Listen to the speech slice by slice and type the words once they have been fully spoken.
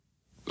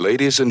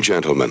Ladies and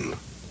gentlemen,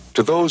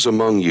 to those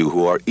among you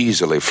who are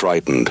easily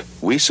frightened,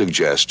 we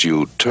suggest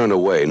you turn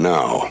away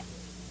now.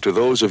 To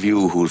those of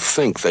you who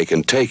think they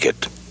can take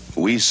it,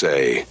 we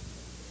say,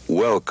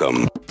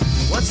 welcome.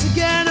 Once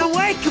again I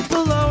wake up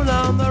alone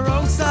on the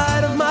wrong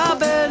side of my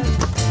bed.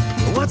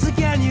 Once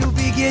again you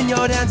begin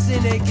your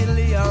dancing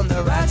nakedly on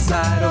the right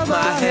side of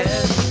my head.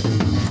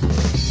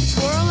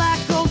 Swirl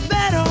like old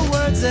better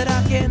words that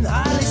I can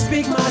hardly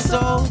speak my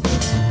soul.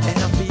 And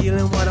I'm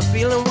feeling what I'm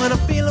feeling when I'm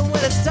feeling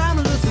when it's time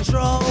to lose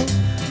control.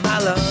 My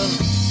love.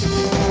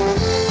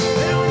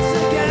 And once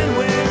again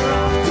we're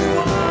off to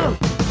war.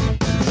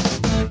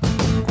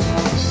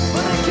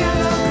 But I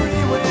can't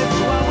agree with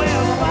what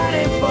we're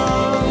fighting for.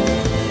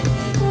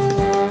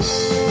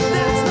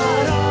 That's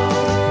not all,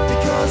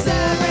 because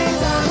every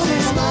time she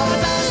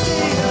smiles I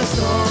see her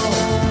soul.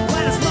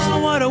 When I smile,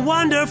 what a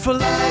wonderful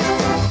life.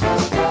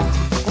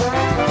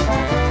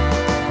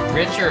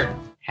 Richard,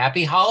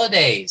 happy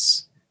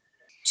holidays.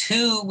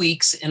 2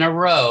 weeks in a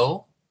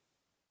row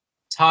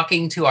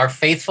talking to our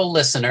faithful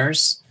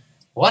listeners.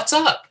 What's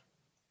up?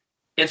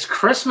 It's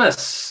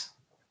Christmas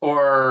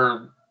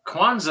or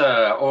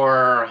Kwanzaa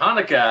or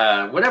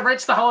Hanukkah, whatever.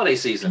 It's the holiday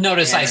season.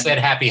 Notice I said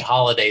happy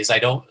holidays.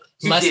 I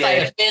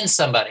offend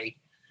somebody.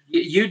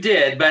 You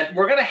did, but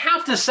we're going to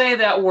have to say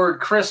that word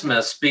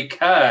Christmas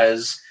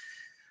because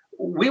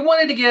we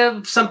wanted to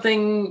give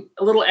something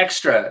a little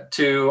extra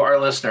to our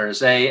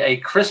listeners, a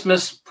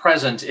Christmas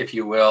present, if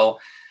you will.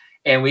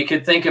 And we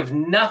could think of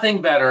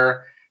nothing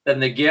better than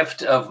the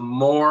gift of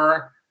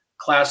more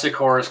Classic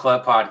Horrors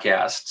Club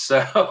podcasts.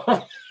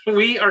 So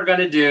we are going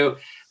to do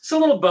a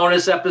little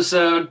bonus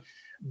episode.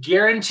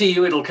 Guarantee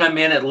you it'll come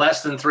in at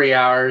less than 3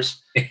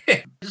 hours.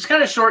 It's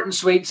kind of short and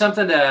sweet,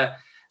 something to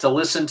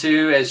listen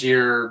to as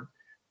you're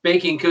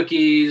baking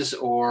cookies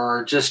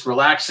or just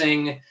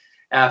relaxing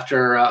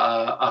after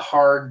a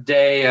hard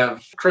day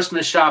of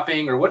Christmas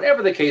shopping or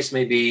whatever the case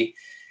may be.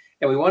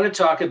 And we want to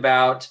talk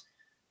about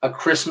A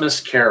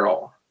Christmas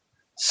Carol,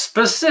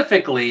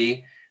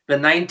 specifically the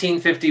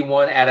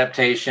 1951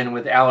 adaptation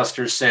with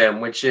Alastair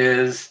Sim, which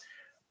is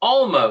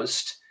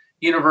almost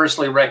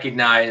universally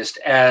recognized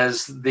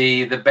as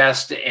the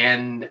best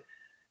and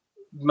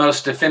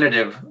most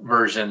definitive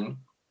version.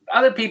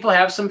 Other people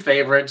have some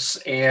favorites,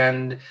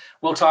 and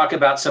we'll talk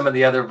about some of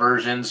the other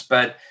versions,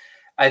 but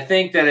I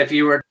think that if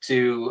you were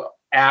to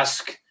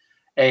ask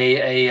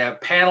a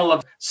panel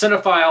of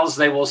cinephiles,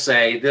 they will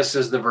say this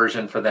is the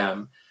version for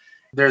them.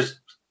 There's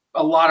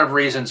a lot of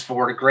reasons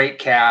for it. A great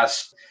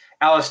cast.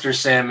 Alastair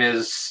Sim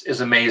is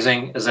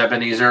amazing as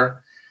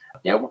Ebenezer.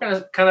 Yeah, we're going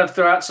to kind of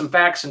throw out some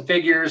facts and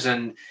figures,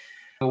 and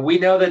we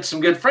know that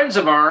some good friends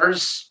of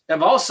ours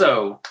have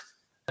also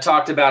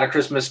talked about A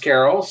Christmas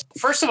Carol.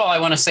 First of all, I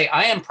want to say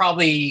I am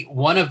probably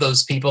one of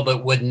those people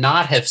that would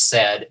not have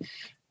said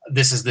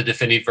this is the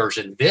definitive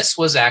version. This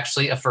was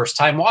actually a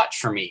first-time watch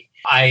for me.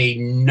 I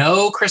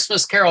know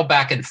Christmas Carol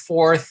back and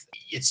forth.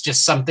 It's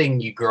just something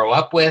you grow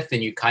up with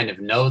and you kind of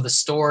know the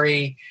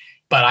story,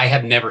 but I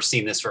have never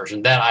seen this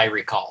version that I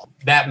recall.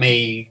 That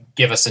may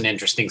give us an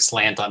interesting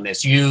slant on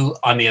this. You,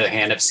 on the other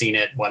hand, have seen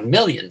it 1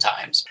 million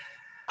times.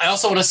 I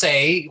also want to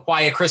say,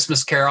 why A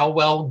Christmas Carol?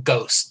 Well,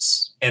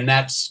 ghosts. And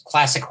that's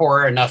classic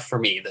horror enough for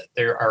me that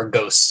there are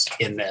ghosts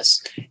in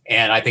this.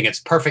 And I think it's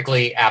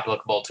perfectly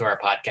applicable to our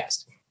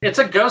podcast. It's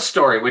a ghost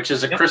story, which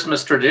is a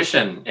Christmas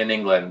tradition in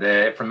England.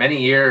 For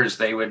many years,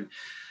 they would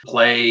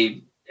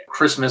play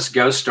Christmas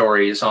ghost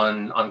stories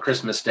on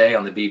Christmas Day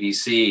on the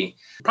BBC.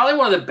 Probably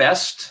one of the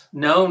best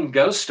known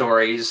ghost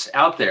stories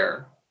out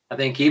there. I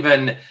think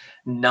even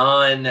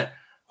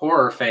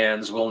non-horror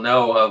fans will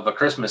know of A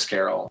Christmas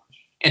Carol.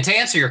 And to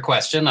answer your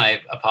question,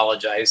 I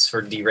apologize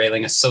for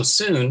derailing us so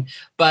soon.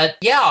 But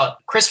yeah,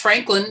 Chris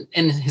Franklin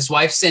and his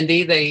wife,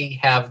 Cindy, they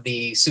have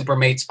the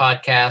Supermates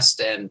podcast,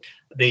 and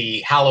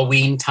the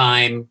Halloween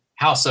time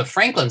House of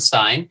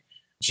Frankenstein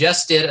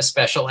just did a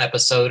special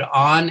episode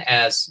on,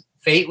 as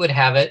fate would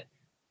have it,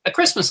 A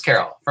Christmas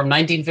Carol from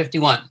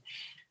 1951.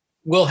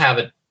 We'll have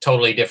a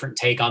totally different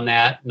take on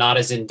that, not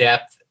as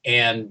in-depth,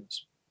 and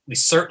we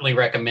certainly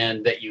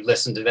recommend that you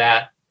listen to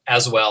that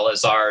as well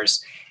as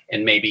ours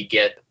and maybe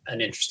get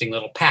an interesting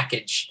little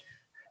package.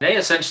 They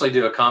essentially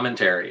do a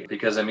commentary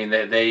because, I mean,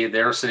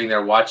 they're sitting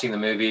there watching the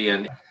movie,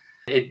 and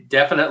it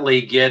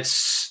definitely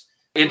gets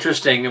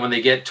interesting when they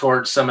get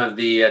towards some of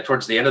the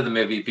towards the end of the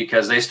movie,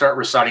 because they start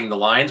reciting the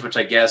lines, which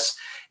I guess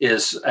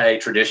is a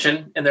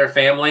tradition in their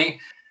family.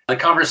 The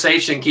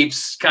conversation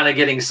keeps kind of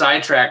getting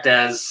sidetracked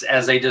as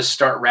they just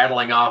start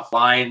rattling off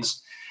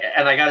lines.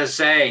 And I got to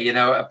say,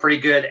 a pretty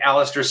good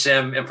Alastair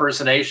Sim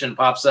impersonation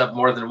pops up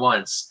more than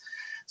once.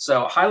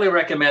 So highly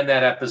recommend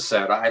that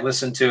episode. I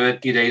listened to it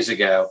a few days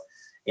ago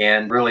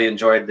and really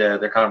enjoyed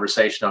their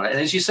conversation on it. And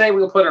as you say,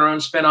 we'll put our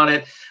own spin on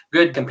it.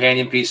 Good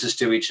companion pieces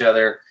to each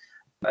other.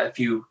 A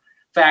few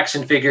facts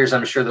and figures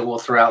I'm sure that we'll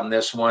throw out in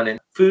this one, and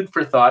food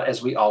for thought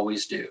as we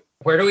always do.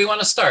 Where do we want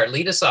to start?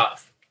 Lead us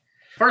off.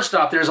 First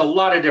off, there's a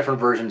lot of different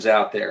versions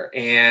out there,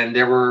 and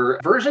there were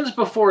versions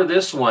before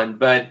this one,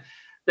 but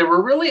there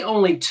were really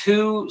only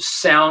two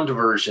sound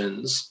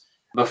versions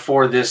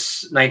before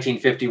this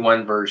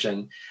 1951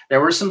 version.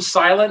 There were some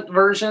silent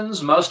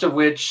versions, most of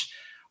which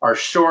are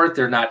short.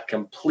 They're not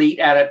complete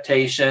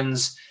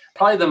adaptations.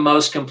 Probably the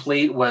most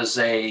complete was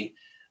a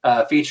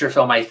feature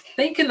film, I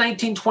think in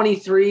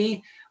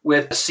 1923,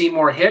 with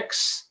Seymour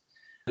Hicks,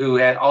 who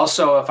had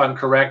also, if I'm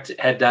correct,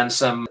 had done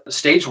some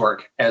stage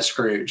work as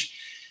Scrooge.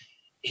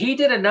 He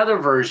did another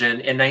version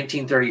in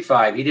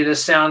 1935. He did a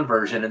sound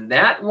version, and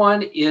that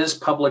one is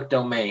public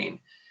domain.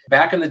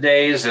 Back in the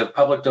days of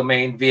public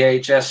domain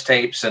VHS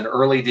tapes and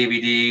early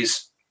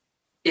DVDs,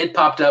 it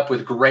popped up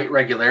with great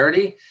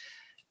regularity,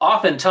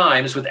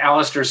 oftentimes with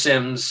Alastair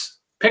Sim's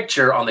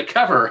picture on the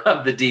cover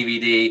of the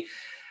DVD.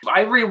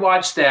 I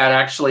rewatched that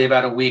actually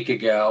about a week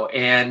ago,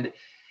 and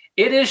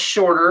it is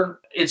shorter.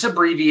 It's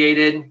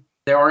abbreviated.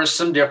 There are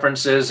some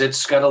differences.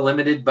 It's got a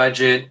limited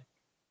budget,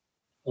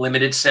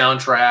 limited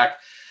soundtrack.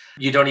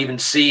 You don't even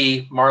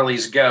see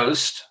Marley's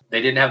ghost.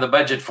 They didn't have the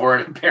budget for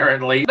it,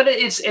 apparently. But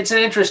it's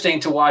interesting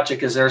to watch it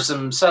because there are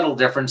some subtle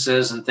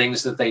differences and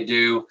things that they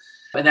do.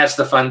 And that's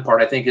the fun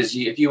part, I think, is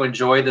if you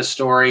enjoy the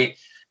story,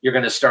 you're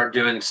going to start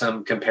doing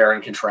some compare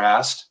and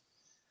contrast.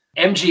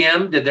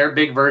 MGM did their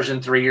big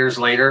version 3 years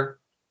later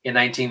in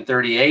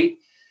 1938.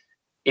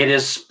 It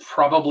is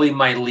probably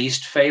my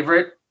least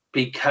favorite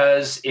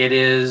because it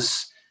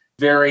is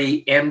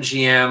very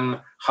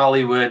MGM,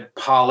 Hollywood,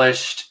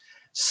 polished,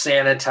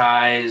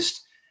 sanitized.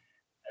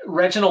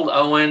 Reginald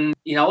Owen,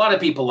 a lot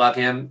of people love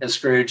him as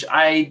Scrooge.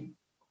 I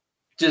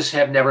just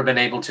have never been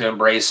able to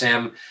embrace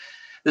him.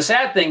 The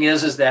sad thing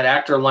is that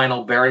actor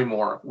Lionel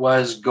Barrymore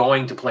was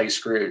going to play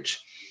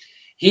Scrooge.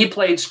 He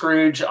played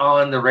Scrooge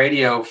on the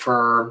radio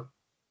for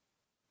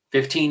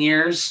 15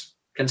 years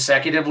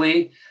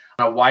consecutively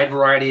on a wide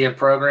variety of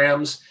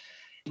programs.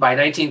 By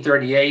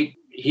 1938,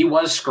 he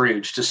was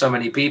Scrooge to so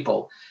many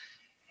people.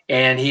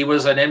 And he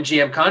was an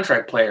MGM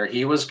contract player.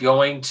 He was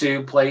going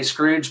to play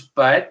Scrooge,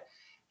 but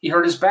he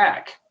hurt his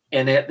back.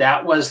 And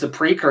that was the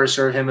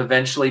precursor of him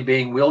eventually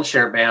being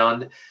wheelchair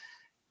bound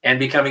and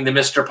becoming the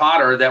Mr.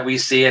 Potter that we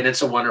see in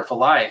It's a Wonderful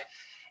Life.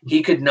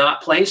 He could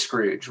not play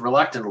Scrooge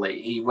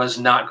reluctantly. He was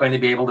not going to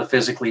be able to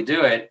physically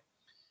do it.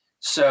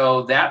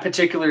 So that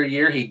particular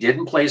year, he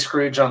didn't play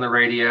Scrooge on the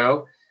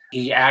radio.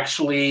 He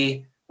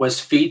actually was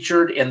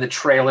featured in the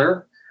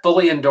trailer,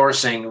 fully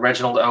endorsing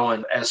Reginald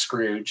Owen as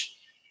Scrooge.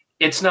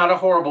 It's not a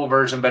horrible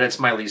version, but it's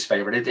my least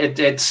favorite.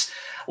 It's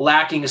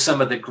lacking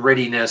some of the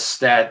grittiness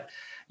that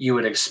you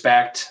would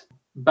expect.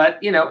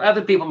 But,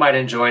 other people might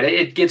enjoy it.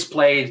 It gets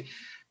played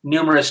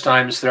numerous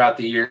times throughout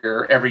the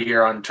year, every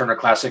year on Turner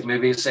Classic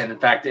Movies. And in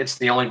fact, it's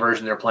the only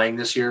version they're playing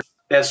this year.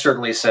 That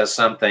certainly says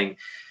something.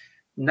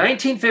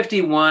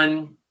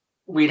 1951,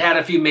 we'd had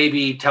a few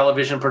maybe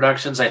television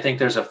productions. I think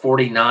there's a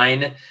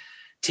 49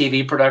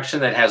 TV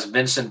production that has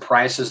Vincent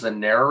Price as the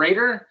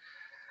narrator.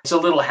 It's a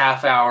little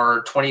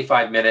half-hour,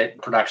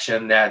 25-minute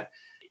production that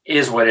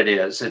is what it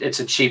is.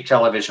 It's a cheap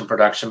television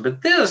production.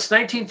 But this,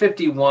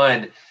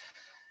 1951,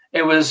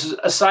 it was,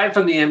 aside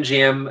from the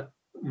MGM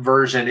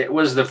version, it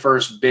was the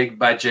first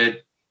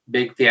big-budget,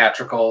 big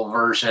theatrical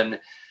version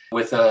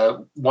with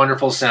a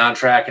wonderful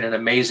soundtrack and an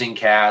amazing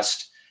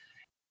cast.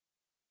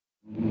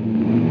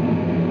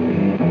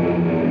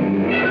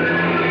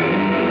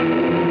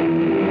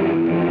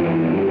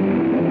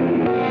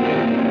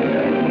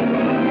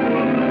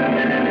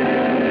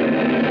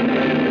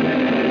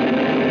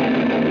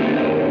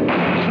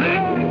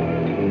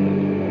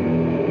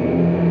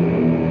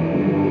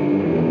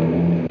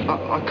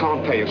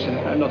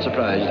 I'm not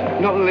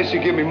surprised. Not unless you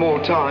give me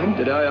more time.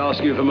 Did I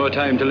ask you for more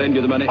time to lend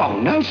you the money? Oh,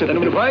 no, sir.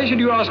 Then why should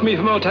you ask me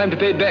for more time to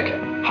pay it back?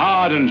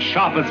 Hard and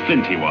sharp as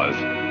flint he was.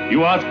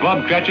 You ask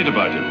Bob Cratchit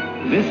about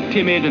him. This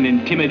timid and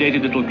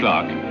intimidated little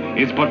clerk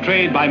is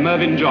portrayed by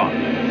Mervyn John.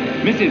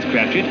 Mrs.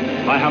 Cratchit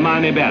by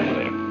Hermione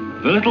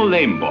Baddeley. The little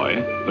lame boy,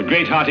 the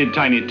great-hearted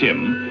Tiny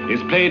Tim,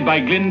 is played by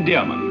Glyn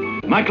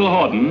Dearman. Michael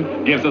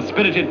Hordern gives a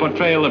spirited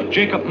portrayal of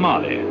Jacob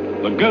Marley,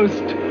 the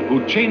ghost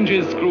who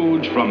changes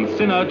Scrooge from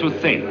sinner to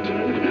saint.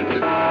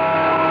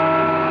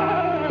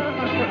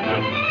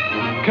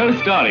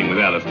 Co-starring with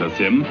Alastair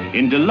Sim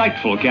in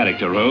delightful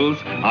character roles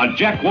are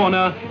Jack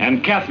Warner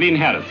and Kathleen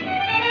Harrison.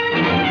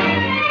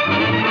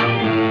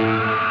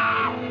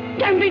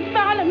 Don't be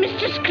violent,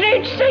 Mr.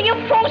 Scrooge, sir. You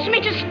forced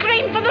me to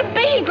scream for the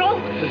beadle.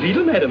 The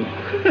beadle, madam?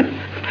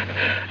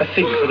 A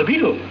thief for the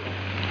beadle.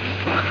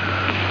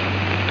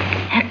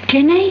 A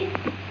guinea?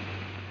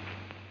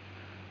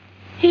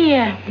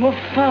 Here, what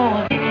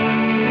for?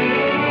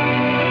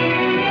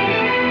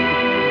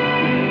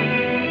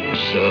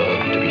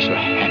 Sir, to be so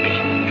happy.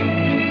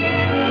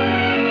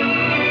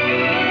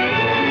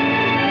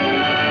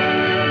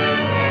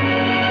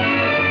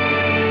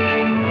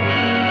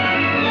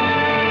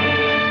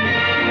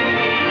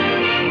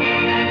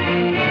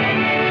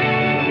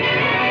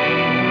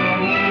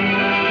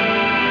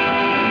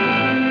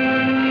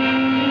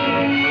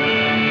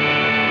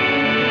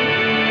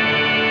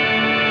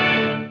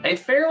 A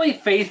fairly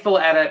faithful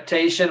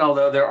adaptation,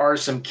 although there are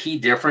some key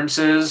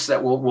differences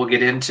that we'll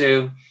get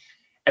into.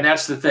 And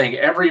that's the thing.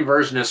 Every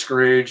version of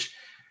Scrooge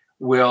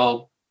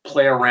will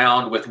play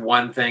around with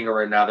one thing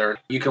or another.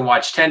 You can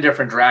watch 10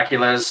 different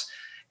Draculas,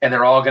 and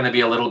they're all going to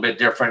be a little bit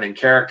different in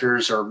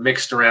characters or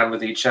mixed around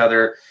with each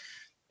other.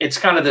 It's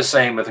kind of the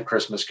same with A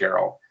Christmas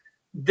Carol.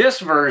 This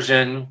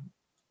version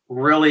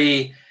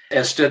really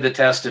has stood the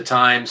test of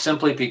time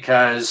simply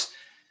because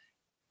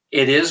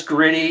it is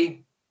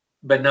gritty,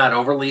 but not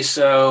overly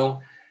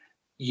so.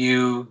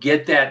 You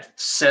get that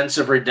sense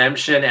of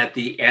redemption at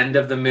the end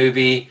of the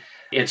movie.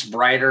 It's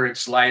brighter,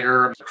 it's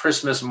lighter.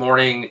 Christmas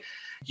morning,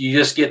 you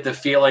just get the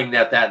feeling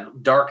that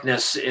that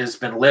darkness has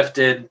been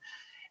lifted.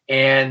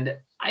 And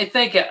I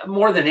think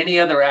more than any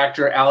other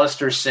actor,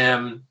 Alastair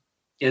Sim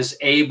is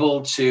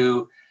able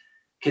to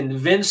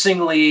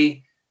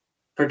convincingly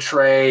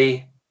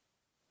portray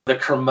the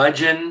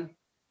curmudgeon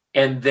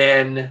and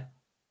then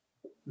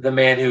the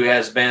man who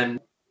has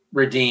been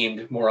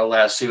redeemed, more or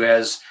less, who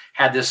has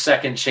had this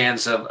second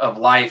chance of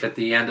life at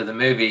the end of the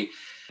movie.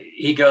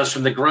 He goes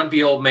from the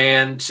grumpy old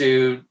man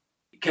to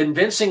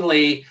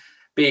convincingly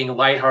being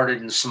lighthearted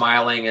and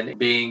smiling and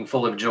being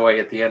full of joy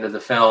at the end of the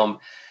film.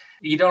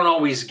 You don't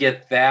always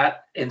get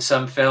that in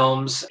some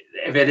films.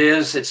 If it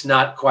is, it's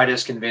not quite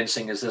as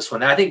convincing as this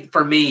one. I think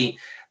for me,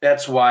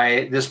 that's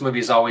why this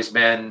movie's always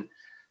been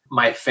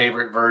my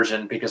favorite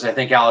version, because I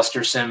think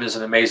Alastair Sim is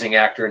an amazing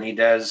actor and he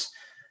does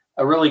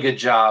a really good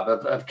job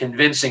of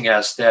convincing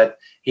us that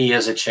he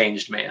is a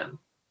changed man.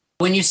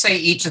 When you say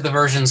each of the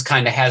versions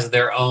kind of has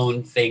their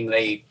own thing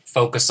they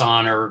focus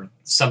on or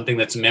something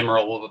that's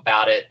memorable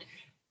about it,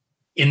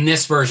 in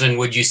this version,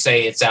 would you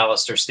say it's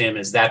Alastair Sim?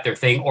 Is that their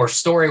thing? Or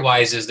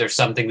story-wise, is there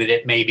something that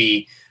it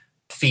maybe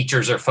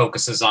features or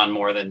focuses on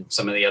more than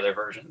some of the other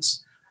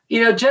versions?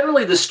 You know,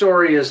 generally the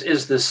story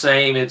is the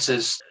same. It's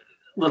as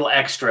little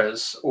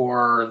extras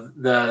or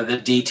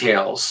the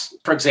details.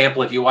 For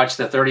example, if you watch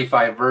the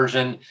 35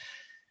 version,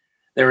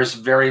 there is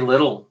very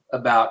little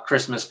about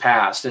Christmas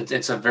Past.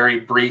 It's a very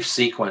brief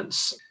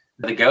sequence.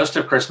 The ghost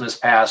of Christmas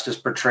Past is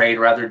portrayed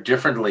rather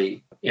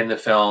differently in the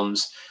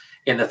films.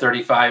 In the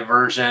 35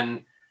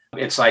 version,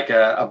 it's like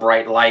a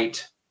bright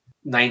light.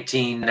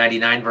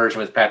 1999 version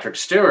with Patrick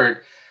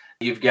Stewart,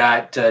 you've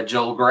got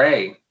Joel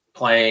Grey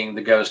playing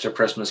the ghost of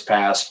Christmas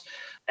Past.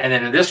 And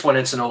then in this one,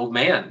 it's an old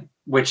man,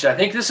 which I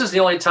think this is the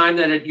only time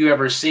that you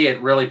ever see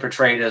it really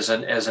portrayed as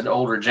an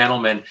older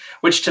gentleman,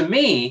 which to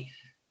me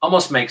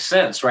almost makes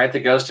sense, right? The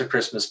ghost of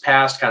Christmas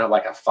Past, kind of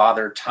like a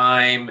father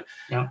time,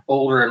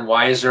 older and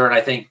wiser. And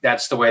I think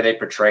that's the way they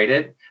portrayed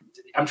it.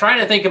 I'm trying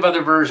to think of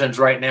other versions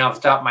right now off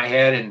the top of my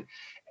head, and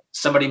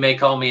somebody may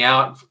call me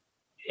out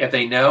if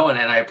they know, and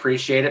I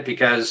appreciate it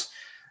because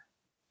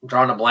I'm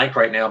drawing a blank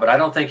right now, but I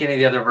don't think any of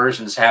the other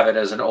versions have it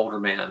as an older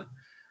man.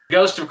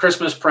 Ghost of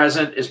Christmas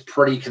Present is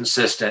pretty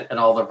consistent in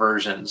all the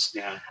versions.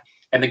 Yeah.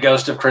 And the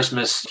Ghost of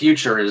Christmas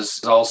Future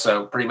is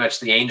also pretty much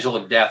the angel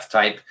of death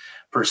type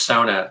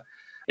persona.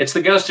 It's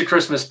the Ghost of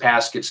Christmas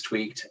Past gets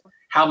tweaked.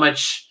 How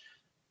much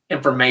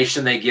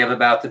information they give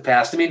about the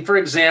past. I mean, for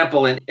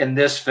example, in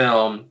this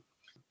film,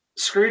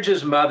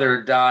 Scrooge's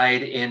mother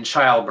died in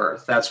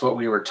childbirth. That's what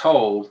we were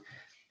told.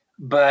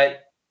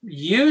 But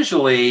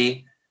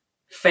usually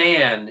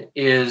Fan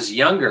is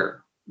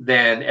younger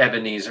than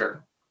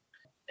Ebenezer.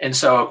 And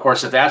so, of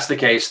course, if that's the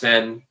case,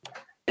 then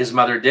his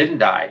mother didn't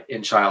die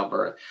in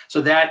childbirth.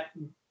 So that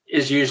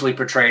is usually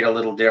portrayed a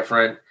little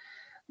different.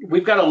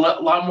 We've got a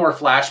lot more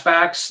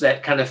flashbacks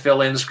that kind of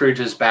fill in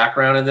Scrooge's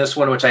background in this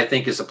one, which I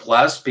think is a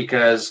plus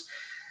because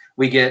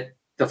we get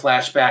the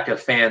flashback of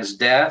Fan's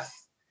death,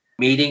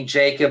 meeting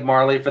Jacob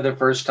Marley for the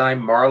first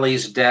time,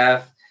 Marley's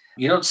death.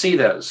 You don't see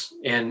those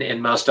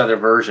in most other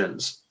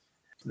versions.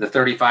 The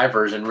 35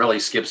 version really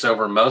skips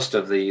over most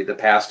of the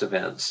past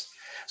events.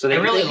 So I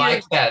really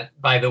like that,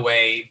 by the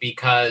way,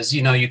 because,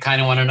 you know, you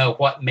kind of want to know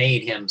what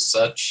made him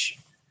such.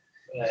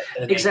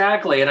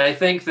 Exactly. And I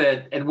think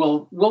that, and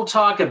we'll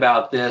talk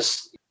about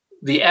this,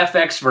 the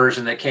FX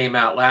version that came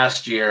out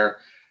last year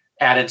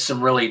added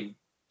some really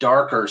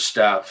darker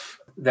stuff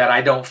that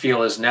I don't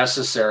feel is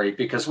necessary,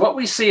 because what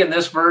we see in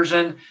this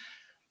version,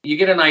 you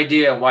get an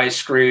idea of why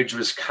Scrooge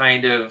was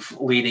kind of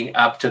leading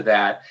up to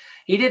that.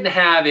 He didn't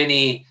have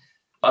any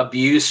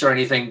abuse or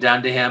anything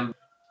done to him.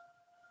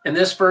 In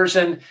this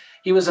version,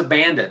 he was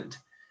abandoned.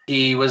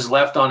 He was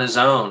left on his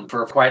own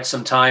for quite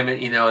some time,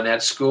 you know, in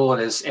that school,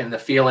 and the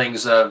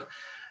feelings of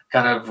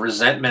kind of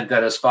resentment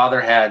that his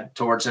father had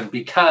towards him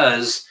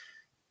because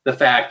the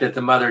fact that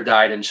the mother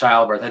died in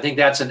childbirth. I think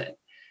that's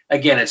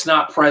again, it's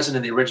not present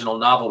in the original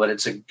novel, but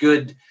it's a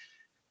good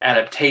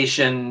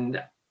adaptation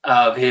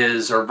of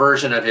his or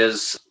version of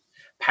his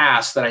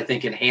past that I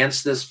think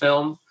enhanced this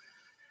film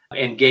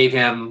and gave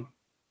him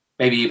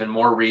maybe even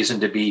more reason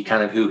to be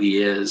kind of who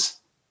he is.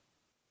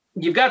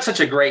 You've got such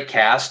a great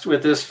cast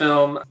with this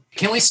film.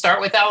 Can we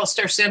start with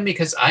Alastair Sim?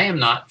 Because I am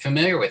not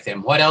familiar with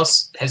him. What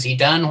else has he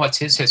done? What's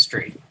his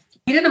history?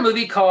 He did a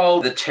movie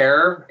called The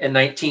Terror in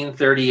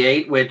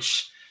 1938,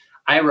 which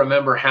I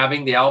remember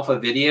having the Alpha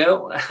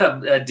Video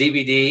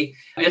DVD.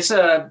 It's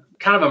a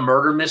kind of a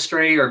murder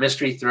mystery or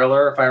mystery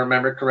thriller, if I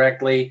remember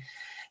correctly.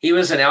 He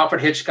was in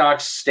Alfred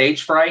Hitchcock's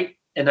Stage Fright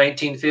in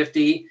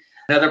 1950.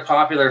 Another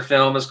popular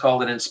film is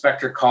called An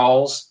Inspector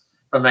Calls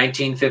from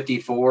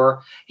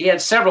 1954. He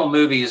had several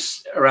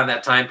movies around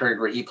that time period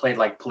where he played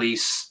like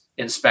police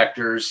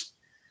inspectors.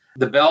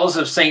 The Bells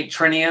of St.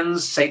 Trinians.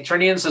 St.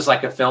 Trinians is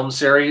like a film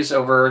series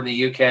over in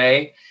the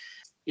UK.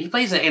 He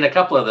plays in a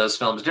couple of those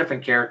films,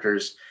 different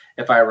characters,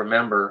 if I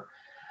remember.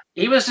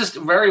 He was just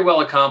very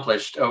well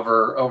accomplished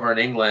over in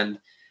England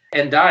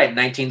and died in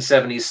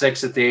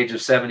 1976 at the age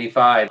of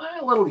 75.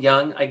 A little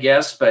young, I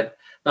guess, but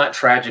not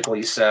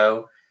tragically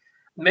so.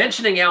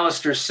 Mentioning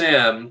Alistair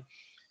Sim,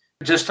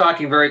 just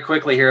talking very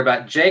quickly here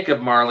about Jacob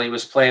Marley,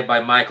 was played by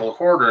Michael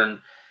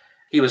Hordern.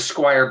 He was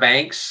Squire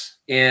Banks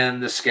in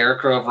The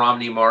Scarecrow of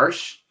Romney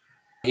Marsh.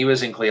 He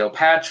was in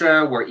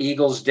Cleopatra, Where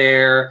Eagles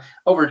Dare,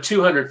 over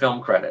 200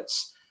 film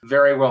credits.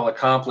 Very well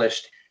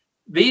accomplished.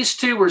 These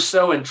two were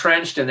so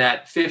entrenched in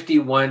that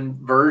 51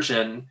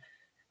 version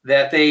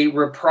that they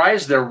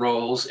reprised their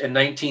roles in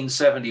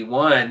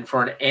 1971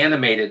 for an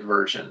animated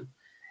version.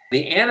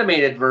 The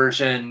animated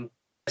version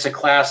is a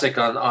classic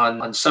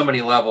on so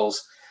many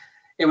levels.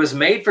 It was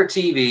made for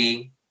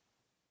TV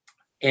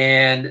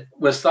and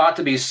was thought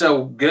to be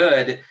so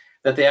good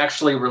that they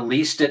actually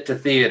released it to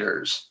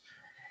theaters.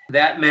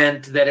 That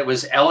meant that it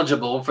was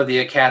eligible for the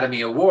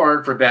Academy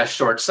Award for Best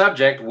Short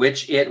Subject,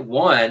 which it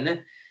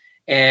won.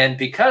 And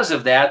because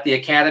of that, the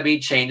Academy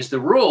changed the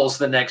rules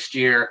the next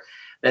year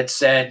that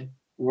said,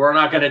 we're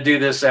not going to do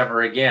this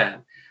ever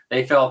again.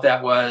 They felt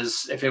that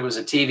was, if it was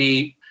a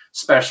TV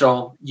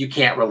special, you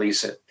can't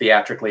release it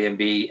theatrically and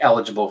be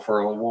eligible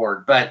for an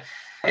award. But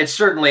it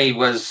certainly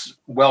was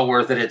well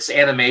worth it. Its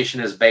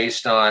animation is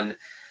based on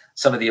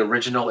some of the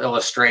original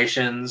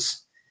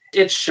illustrations.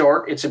 It's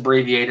short. It's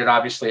abbreviated,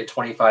 obviously, at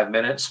 25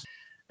 minutes.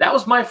 That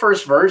was my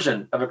first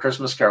version of A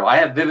Christmas Carol. I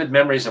have vivid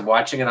memories of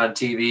watching it on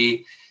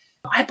TV.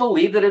 I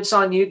believe that it's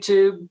on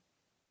YouTube.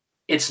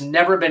 It's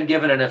never been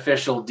given an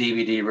official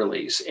DVD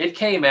release. It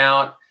came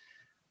out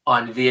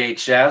on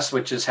VHS,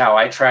 which is how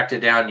I tracked it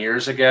down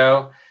years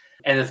ago.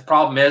 And the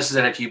problem is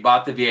that if you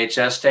bought the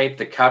VHS tape,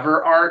 the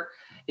cover art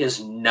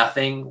is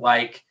nothing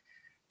like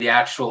the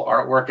actual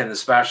artwork in the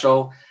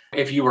special.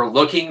 If you were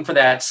looking for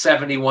that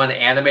 71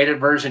 animated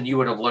version, you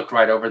would have looked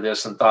right over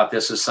this and thought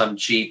this is some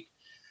cheap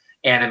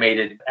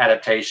animated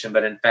adaptation.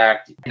 But in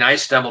fact, I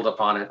stumbled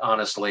upon it,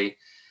 honestly.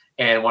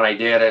 And when I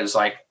did, it was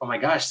like, oh my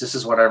gosh, this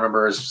is what I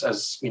remember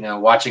as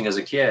watching as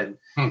a kid.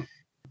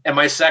 And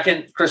my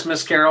second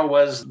Christmas Carol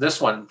was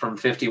this one from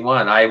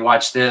 51. I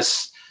watched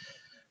this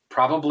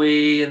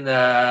probably in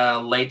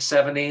the late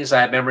 70s.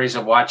 I have memories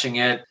of watching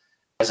it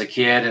as a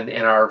kid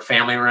in our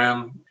family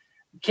room.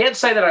 Can't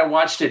say that I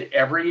watched it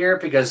every year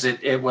because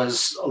it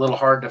was a little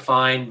hard to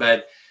find,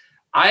 but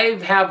I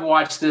have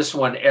watched this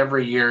one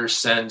every year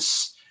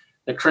since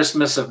the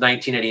Christmas of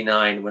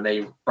 1989 when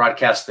they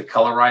broadcast the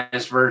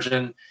colorized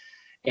version.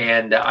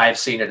 And I've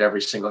seen it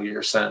every single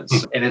year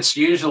since. And it's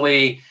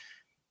usually,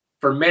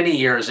 for many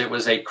years, it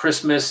was a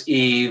Christmas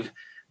Eve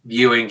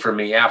viewing for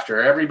me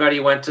after everybody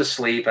went to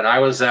sleep and I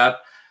was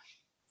up,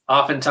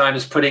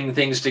 oftentimes putting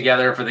things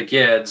together for the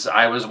kids.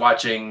 I was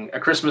watching A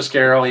Christmas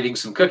Carol, eating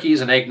some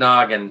cookies and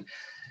eggnog and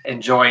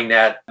enjoying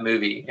that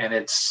movie.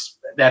 And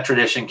that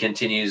tradition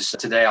continues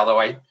today, although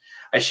I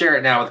share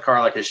it now with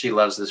Carla because she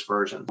loves this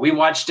version. We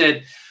watched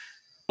it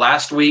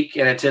last week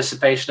in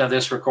anticipation of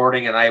this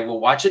recording, and I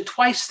will watch it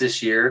twice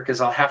this year because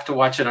I'll have to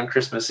watch it on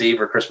Christmas Eve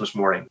or Christmas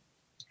morning.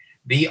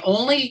 The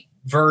only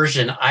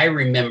version I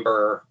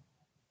remember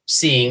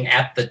seeing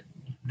at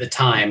the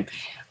time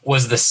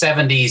was the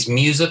 70s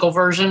musical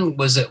version.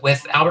 Was it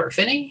with Albert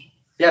Finney?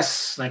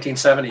 Yes,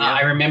 1970. Yeah.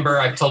 I remember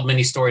I've told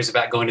many stories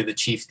about going to the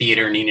Chief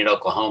Theater in Enid,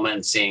 Oklahoma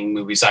and seeing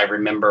movies. I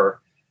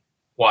remember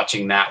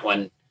watching that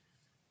one.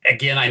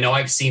 Again, I know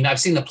I've seen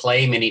the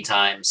play many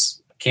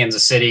times.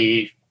 Kansas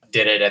City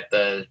did it at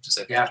the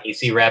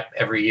KC Rep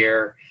every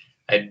year.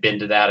 I'd been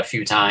to that a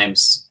few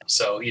times.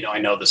 So, I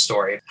know the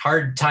story.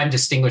 Hard time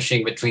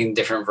distinguishing between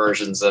different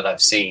versions that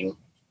I've seen.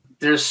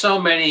 There's so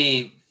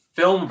many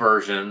film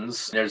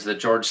versions. There's the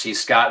George C.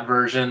 Scott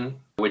version,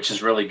 which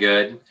is really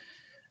good.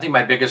 I think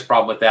my biggest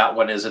problem with that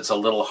one is it's a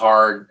little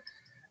hard.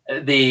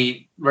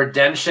 The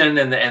redemption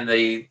and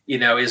the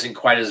isn't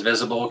quite as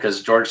visible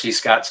because George C.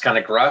 Scott's kind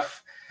of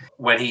gruff.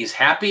 When he's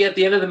happy at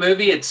the end of the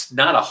movie, it's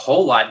not a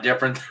whole lot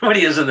different than what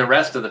he is in the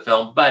rest of the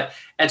film, but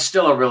it's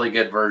still a really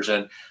good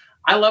version.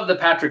 I love the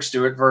Patrick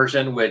Stewart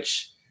version,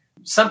 which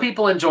some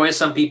people enjoy,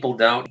 some people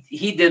don't.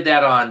 He did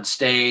that on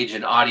stage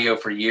and audio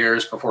for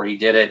years before he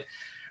did it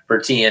for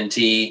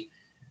TNT.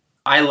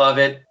 I love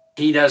it.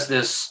 He does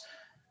this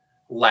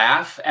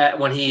laugh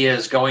when he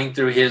is going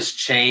through his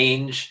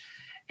change,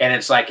 and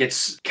it's like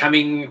it's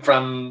coming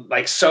from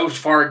like so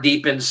far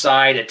deep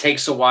inside, it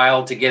takes a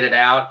while to get it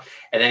out.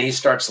 And then he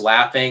starts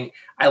laughing.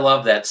 I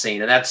love that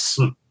scene. And that's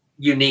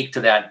unique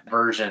to that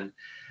version.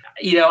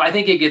 I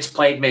think it gets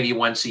played maybe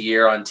once a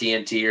year on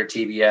TNT or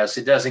TBS.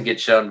 It doesn't get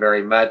shown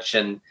very much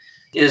and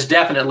is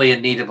definitely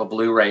in need of a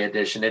Blu-ray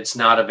edition. It's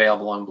not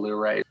available on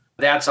Blu-ray.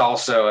 That's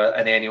also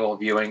an annual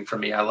viewing for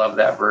me. I love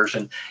that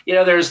version.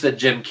 There's the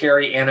Jim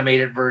Carrey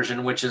animated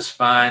version, which is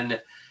fun.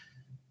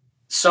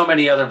 So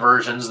many other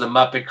versions. The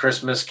Muppet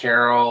Christmas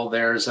Carol.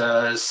 There's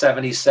a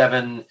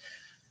 77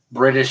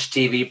 British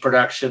TV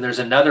production. There's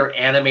another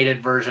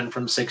animated version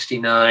from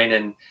 1969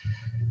 and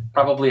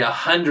probably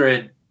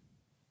 100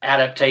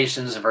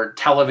 adaptations of her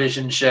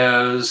television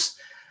shows.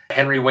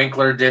 Henry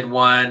Winkler did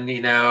one,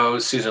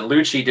 Susan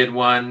Lucci did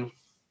one.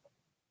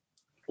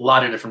 A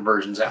lot of different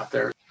versions out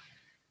there.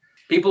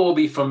 People will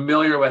be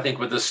familiar, I think,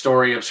 with the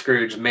story of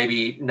Scrooge,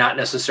 maybe not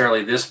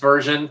necessarily this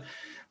version,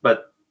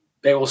 but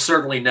they will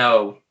certainly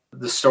know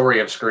the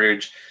story of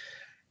Scrooge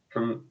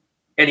from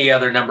any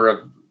other number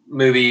of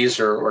movies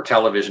or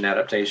television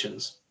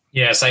adaptations.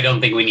 Yes, I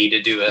don't think we need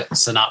to do a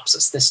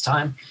synopsis this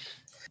time.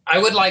 I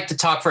would like to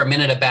talk for a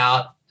minute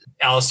about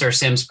Alastair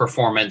Sim's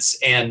performance,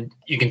 and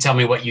you can tell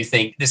me what you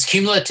think. This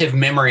cumulative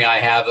memory I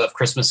have of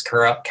Christmas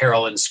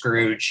Carol and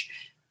Scrooge,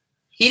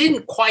 he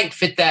didn't quite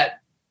fit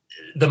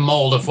the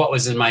mold of what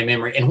was in my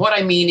memory. And what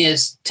I mean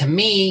is, to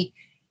me,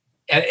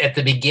 at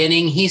the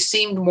beginning, he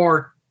seemed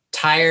more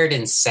tired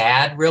and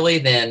sad, really,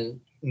 than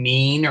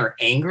mean or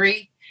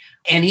angry.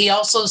 And he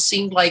also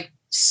seemed like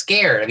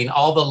scared. I mean,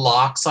 all the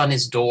locks on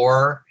his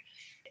door.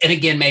 And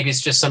again, maybe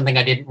it's just something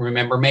I didn't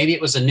remember. Maybe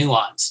it was a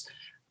nuance.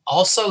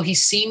 Also, he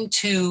seemed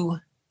to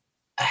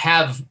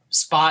have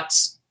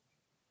spots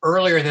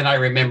earlier than I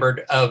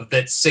remembered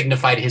that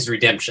signified his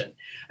redemption.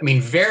 I mean,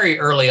 very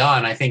early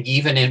on, I think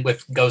even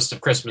with Ghost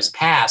of Christmas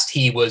Past,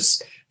 he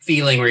was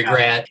feeling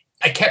regret.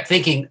 I kept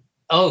thinking,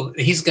 oh,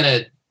 he's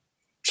going to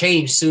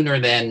change sooner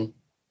than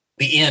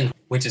the end,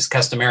 which is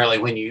customarily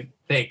when you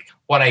think.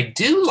 What I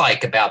do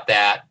like about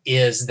that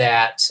is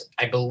that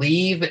I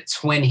believe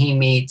it's when he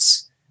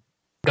meets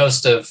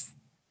Ghost of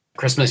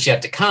Christmas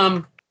Yet to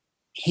Come,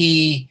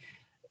 he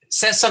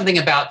says something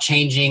about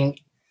changing.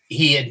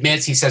 He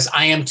admits, he says,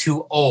 I am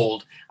too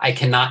old. I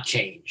cannot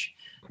change.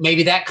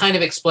 Maybe that kind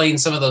of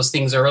explains some of those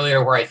things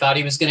earlier where I thought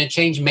he was going to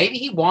change. Maybe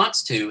he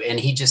wants to, and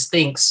he just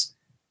thinks,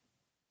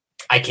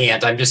 I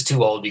can't. I'm just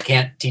too old. You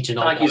can't teach an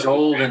old like he's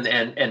old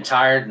and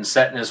tired and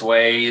set in his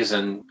ways.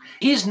 And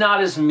he's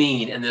not as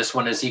mean in this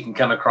one as he can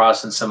come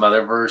across in some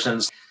other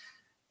versions.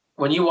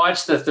 When you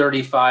watch the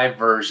 35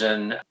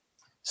 version,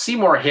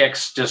 Seymour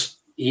Hicks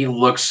he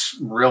looks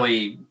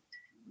really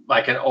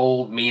like an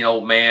mean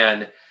old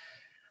man.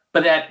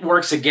 But that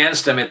works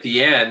against him at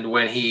the end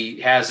when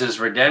he has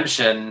his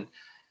redemption.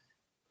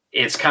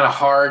 It's kind of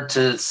hard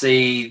to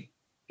see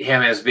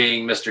him as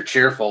being Mr.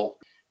 Cheerful.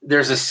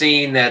 There's a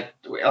scene that,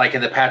 like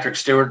in the Patrick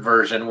Stewart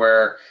version,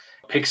 where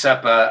picks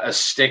up a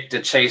stick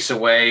to chase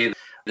away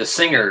the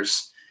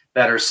singers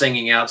that are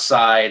singing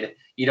outside.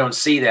 You don't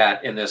see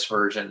that in this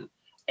version.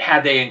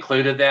 Had they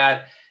included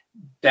that,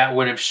 that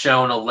would have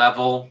shown a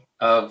level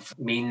of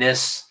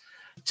meanness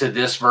to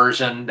this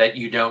version that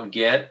you don't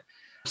get.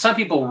 Some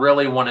people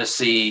really want to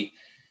see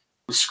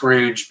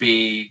Scrooge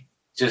be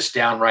just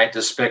downright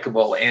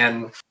despicable,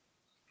 and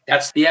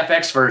that's the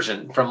FX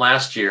version from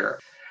last year.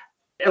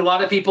 A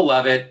lot of people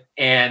love it,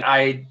 and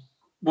I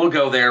will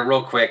go there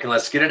real quick and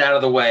let's get it out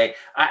of the way.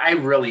 I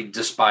really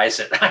despise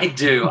it. I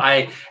do.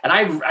 I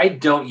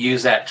don't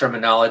use that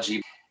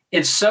terminology.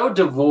 It's so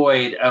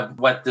devoid of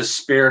what the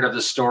spirit of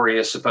the story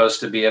is supposed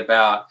to be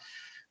about.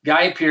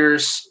 Guy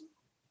Pearce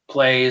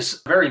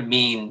plays a very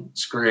mean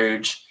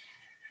Scrooge,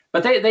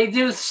 but they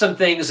do some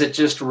things that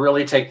just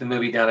really take the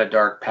movie down a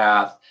dark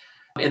path.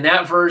 In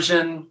that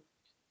version,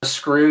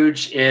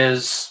 Scrooge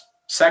is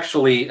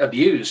sexually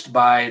abused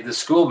by the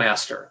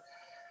schoolmaster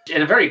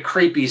in a very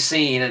creepy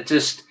scene. It's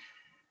just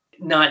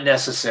not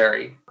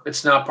necessary.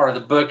 It's not part of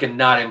the book and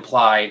not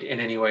implied in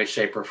any way,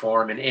 shape, or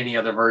form in any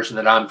other version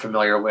that I'm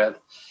familiar with.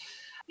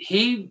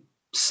 He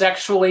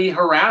sexually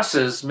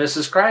harasses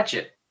Mrs.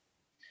 Cratchit,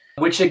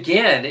 which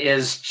again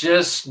is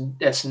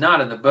it's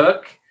not in the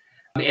book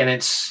and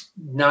it's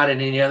not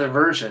in any other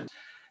version.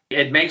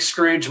 It makes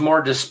Scrooge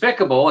more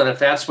despicable, and if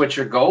that's what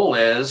your goal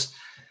is,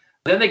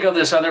 then they go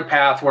this other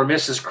path where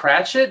Mrs.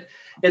 Cratchit,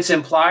 it's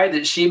implied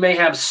that she may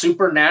have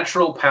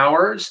supernatural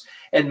powers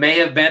and may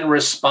have been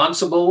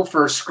responsible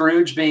for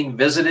Scrooge being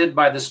visited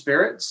by the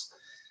spirits.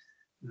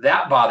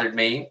 That bothered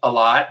me a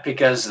lot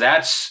because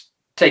that's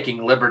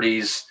taking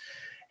liberties.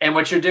 And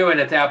what you're doing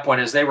at that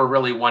point is they were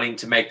really wanting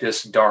to make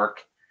this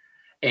dark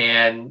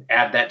and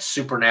add that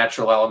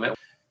supernatural element.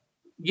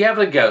 You have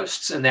the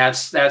ghosts, and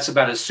that's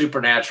about as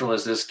supernatural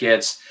as this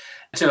gets.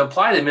 To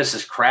imply that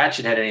Mrs.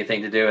 Cratchit had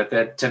anything to do with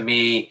it, to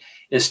me,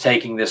 is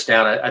taking this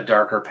down a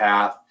darker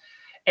path.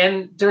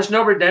 And there's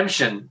no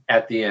redemption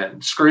at the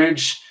end.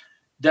 Scrooge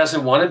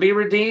doesn't want to be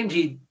redeemed.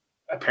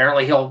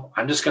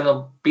 I'm just going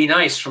to be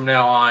nice from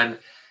now on.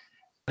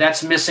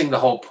 That's missing the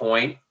whole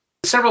point.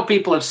 Several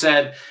people have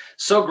said,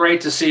 so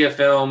great to see a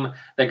film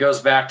that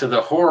goes back to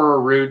the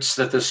horror roots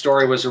that the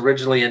story was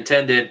originally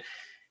intended.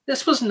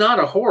 This was not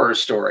a horror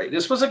story.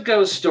 This was a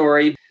ghost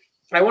story.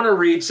 I want to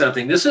read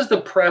something. This is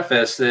the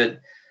preface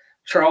that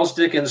Charles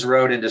Dickens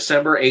wrote in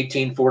December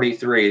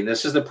 1843. And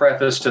this is the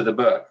preface to the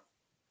book.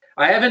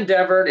 I have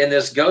endeavored in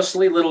this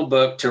ghostly little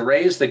book to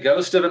raise the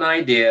ghost of an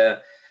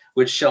idea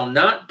which shall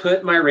not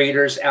put my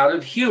readers out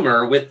of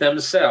humor with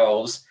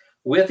themselves,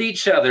 with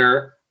each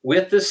other,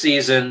 with the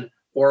season,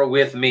 or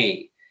with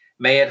me.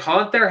 May it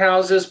haunt their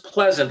houses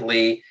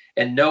pleasantly,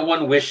 and no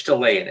one wish to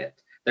lay in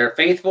it. their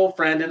faithful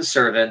friend and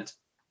servant,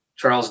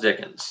 Charles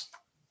Dickens.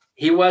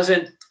 He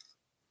wasn't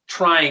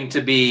trying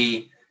to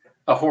be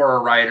a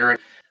horror writer.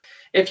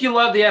 If you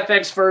love the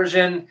FX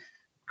version,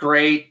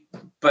 great,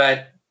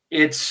 but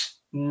it's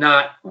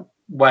not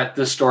what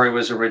the story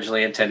was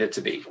originally intended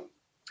to be.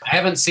 I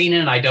haven't seen it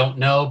and I don't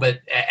know, but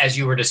as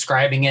you were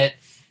describing it,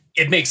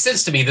 it makes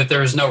sense to me that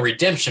there is no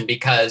redemption,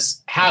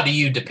 because how do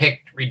you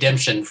depict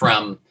redemption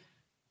from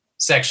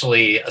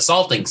sexually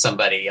assaulting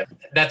somebody?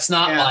 That's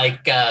not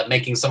like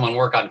making someone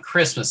work on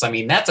Christmas. I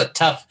mean, that's a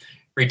tough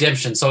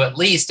redemption. So at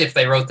least if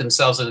they wrote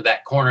themselves into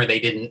that corner, they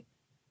didn't.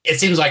 It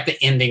seems like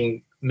the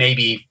ending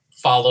maybe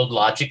followed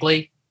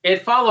logically.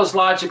 It follows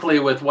logically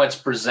with what's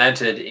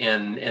presented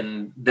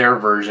in their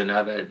version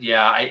of it.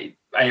 Yeah, I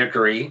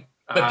agree.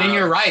 But then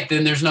you're right.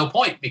 Then there's no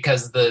point,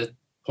 because the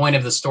point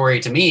of the story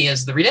to me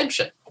is the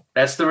redemption.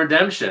 That's the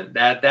redemption.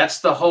 That's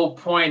the whole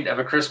point of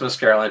A Christmas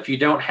Carol. If you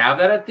don't have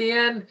that at the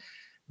end,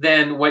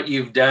 then what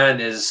you've done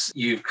is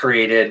you've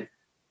created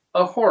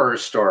a horror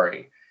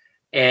story.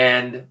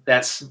 And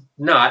that's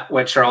not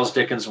what Charles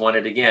Dickens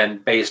wanted,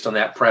 again, based on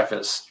that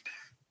preface.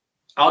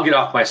 I'll get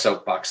off my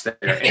soapbox there.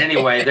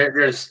 Anyway,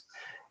 there's,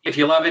 if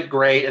you love it,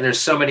 great. And there's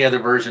so many other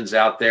versions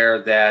out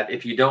there that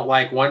if you don't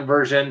like one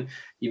version,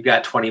 you've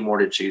got 20 more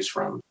to choose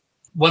from.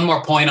 One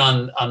more point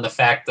on the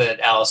fact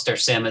that Alastair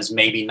Sim is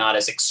maybe not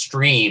as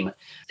extreme.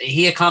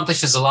 He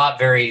accomplishes a lot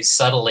very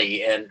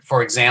subtly. And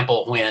for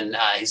example, when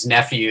his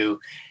nephew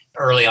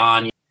early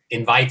on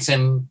invites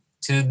him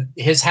to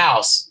his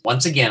house,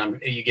 once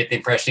again, you get the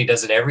impression he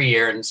does it every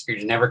year and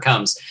Scrooge never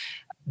comes.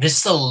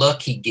 The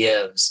look he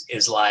gives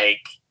is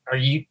like, are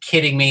you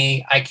kidding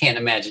me? I can't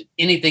imagine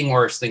anything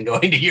worse than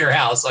going to your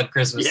house on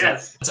Christmas.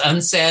 Yes. It's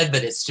unsaid,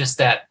 but it's just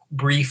that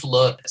brief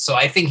look. So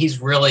I think he's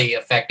really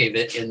effective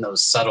in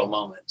those subtle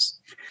moments.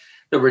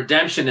 The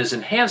redemption is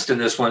enhanced in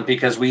this one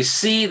because we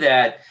see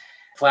that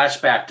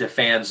flashback to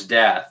Fan's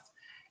death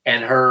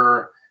and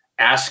her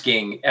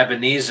asking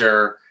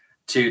Ebenezer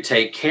to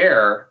take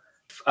care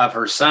of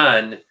her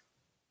son.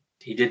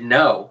 He didn't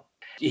know.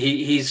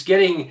 He's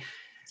getting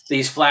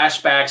these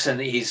flashbacks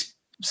and he's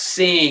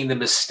seeing the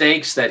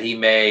mistakes that he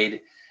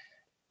made.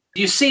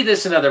 You see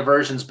this in other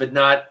versions, but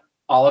not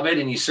all of it.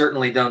 And you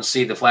certainly don't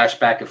see the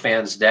flashback of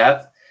Fan's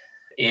death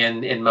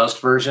in most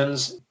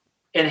versions.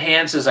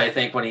 Enhances, I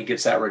think, when he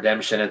gets that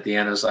redemption at the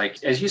end. Is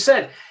like, as you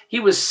said, he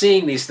was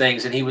seeing these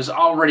things and he was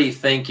already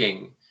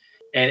thinking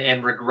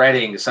and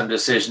regretting some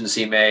decisions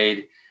he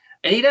made.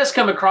 And he does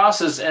come across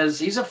as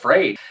he's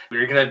afraid.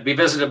 You're going to be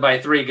visited by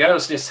 3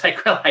 ghosts. And it's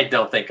like, well, I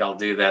don't think I'll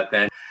do that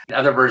then.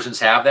 Other versions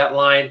have that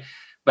line.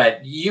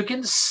 But you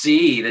can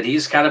see that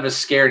he's kind of a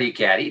scaredy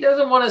cat. He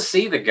doesn't want to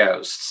see the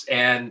ghosts.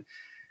 And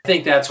I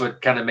think that's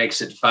what kind of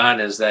makes it fun,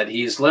 is that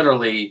he's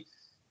literally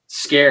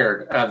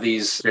scared of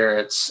these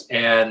spirits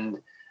and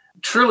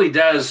truly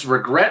does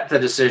regret the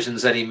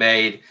decisions that he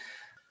made.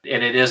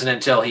 And it isn't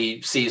until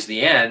he sees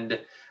the end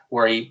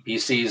where he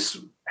sees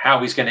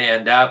how he's going to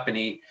end up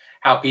and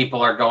how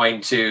people are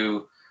going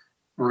to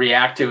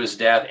react to his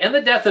death and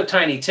the death of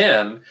Tiny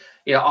Tim.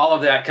 You know, all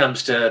of that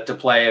comes to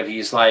play of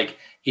he's like,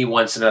 he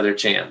wants another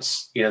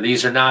chance. You know,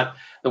 these are not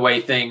the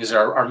way things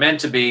are meant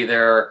to be.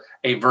 They're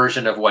a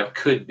version of what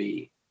could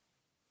be.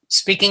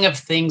 Speaking of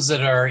things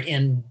that are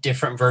in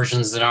different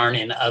versions that aren't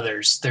in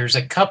others, there's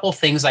a couple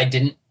things I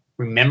didn't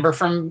remember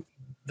from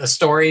the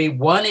story.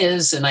 One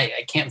is, and I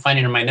can't find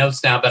it in my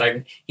notes now,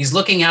 but he's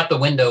looking out the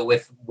window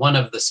with one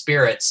of the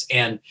spirits,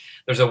 and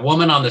there's a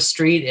woman on the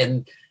street,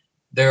 and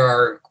there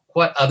are,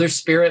 other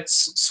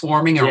spirits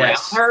swarming around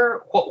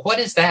her? What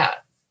is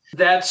that?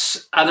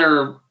 That's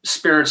other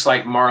spirits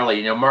like Marley.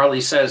 You know,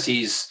 Marley says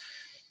he's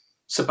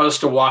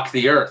supposed to walk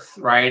the earth,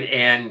 right?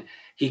 And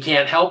he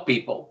can't help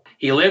people.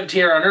 He lived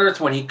here on earth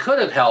when he could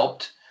have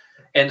helped.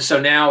 And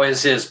so now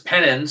as his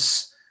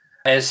penance,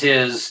 as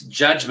his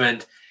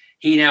judgment,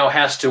 he now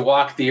has to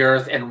walk the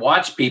earth and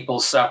watch people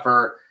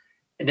suffer.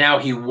 And now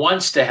he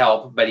wants to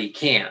help, but he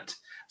can't.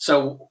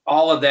 So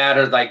all of that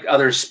are like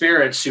other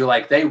spirits who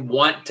they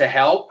want to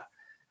help,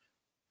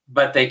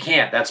 but they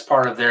can't. That's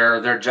part of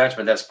their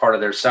judgment. That's part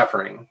of their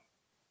suffering.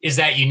 Is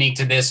that unique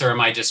to this, or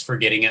am I just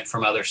forgetting it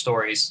from other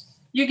stories?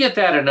 You get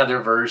that in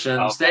other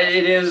versions.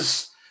 Okay.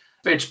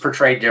 It's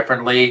portrayed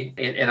differently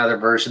in other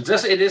versions.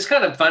 It is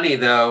kind of funny,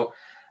 though.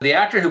 The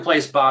actor who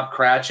plays Bob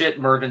Cratchit,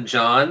 Mervyn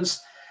Johns,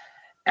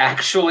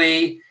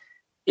 actually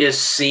is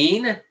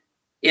seen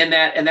in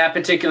that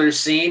particular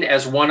scene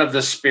as one of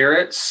the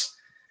spirits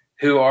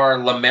who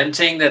are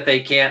lamenting that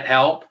they can't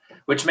help,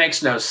 which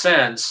makes no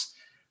sense.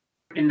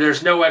 And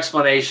there's no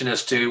explanation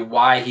as to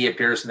why he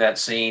appears in that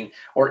scene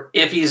or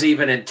if he's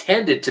even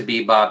intended to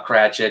be Bob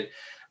Cratchit,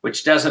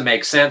 which doesn't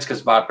make sense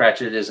because Bob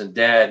Cratchit isn't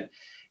dead.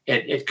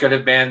 It could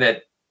have been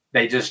that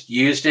they just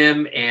used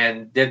him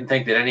and didn't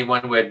think that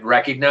anyone would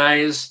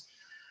recognize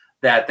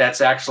that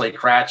that's actually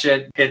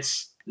Cratchit.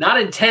 It's not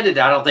intended,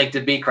 I don't think,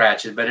 to be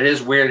Cratchit, but it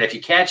is weird. If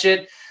you catch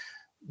it,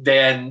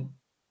 then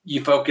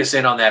you focus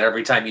in on that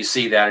every time you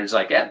see that. It's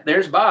like,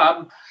 there's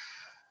Bob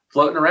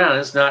floating around.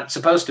 It's not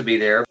supposed to be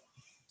there.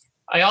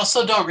 I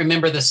also don't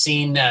remember the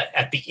scene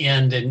at the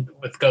end and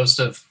with Ghost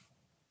of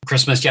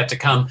Christmas Yet to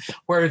Come,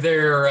 where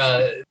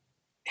their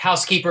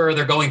housekeeper,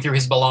 they're going through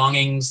his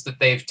belongings that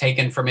they've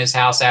taken from his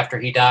house after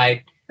he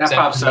died. That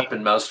pops up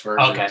in most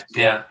versions. Okay.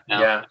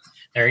 Yeah.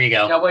 There you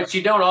go. Now, what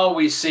you don't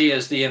always see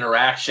is the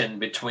interaction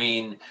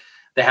between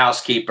the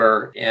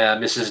housekeeper,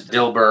 Mrs.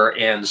 Dilber,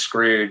 and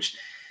Scrooge.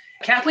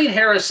 Kathleen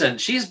Harrison,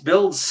 she's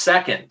billed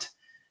second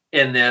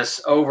in this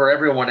over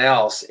everyone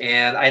else.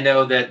 And I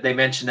know that they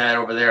mentioned that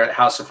over there at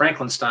House of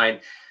Frankenstein.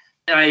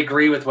 And I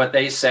agree with what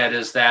they said,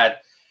 is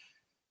that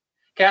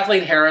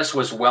Kathleen Harris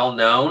was well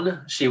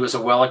known. She was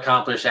a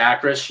well-accomplished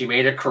actress. She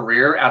made a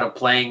career out of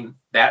playing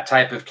that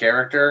type of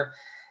character.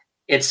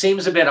 It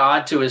seems a bit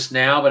odd to us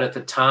now, but at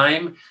the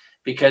time,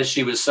 because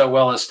she was so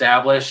well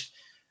established,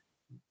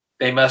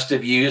 they must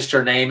have used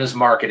her name as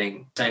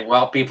marketing, saying,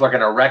 well, people are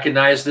going to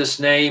recognize this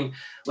name.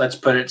 Let's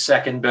put it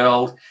second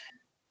billed.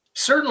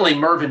 Certainly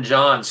Mervyn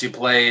Johns, who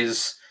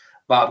plays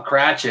Bob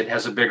Cratchit,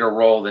 has a bigger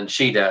role than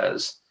she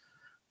does.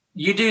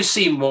 You do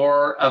see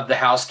more of the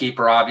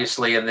housekeeper,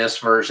 obviously, in this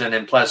version.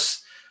 And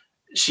plus,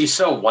 she's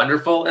so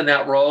wonderful in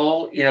that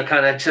role,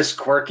 kind of just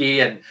quirky.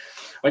 And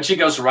when she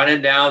goes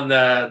running down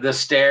the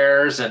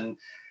stairs and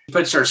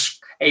puts her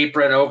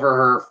apron over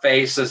her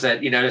face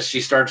as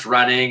she starts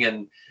running,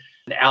 and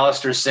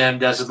Alistair Sim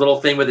does his little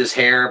thing with his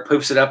hair,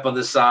 poops it up on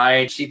the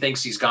side. She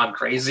thinks he's gone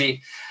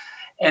crazy.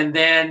 And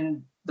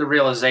then the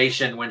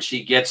realization when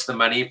she gets the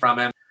money from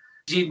him,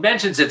 she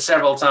mentions it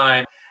several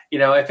times.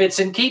 If it's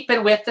in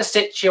keeping with the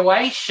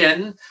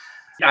situation,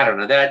 I don't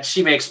know, that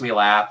she makes me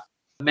laugh.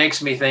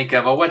 Makes me think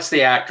of, what's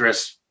the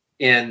actress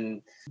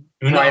in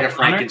Bride of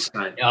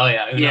Frankenstein? Oh,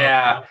 yeah.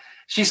 Yeah.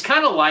 She's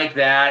kind of like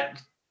that,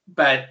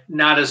 but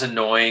not as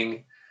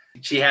annoying.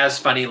 She has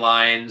funny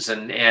lines,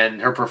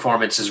 and her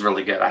performance is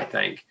really good, I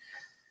think.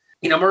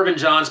 Mervyn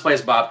Johns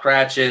plays Bob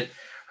Cratchit.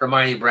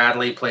 Hermione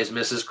Bradley plays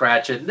Mrs.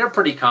 Cratchit. They're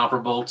pretty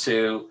comparable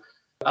to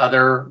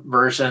other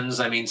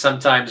versions. I mean,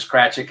 sometimes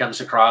Cratchit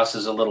comes across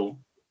as a little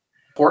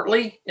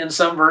portly in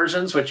some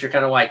versions, which you're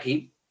kind of like,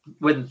 he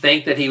wouldn't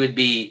think that he would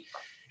be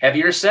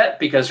heavier set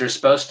because they're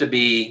supposed to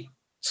be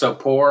so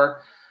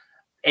poor.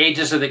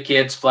 Ages of the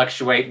kids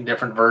fluctuate in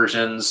different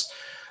versions.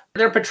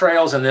 Their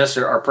portrayals in this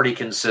are pretty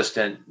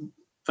consistent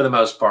for the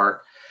most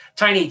part.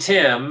 Tiny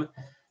Tim,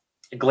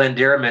 Glenn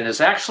Dearman,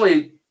 is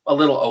actually a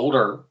little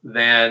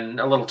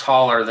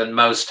taller than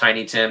most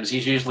Tiny Tims.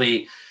 He's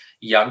usually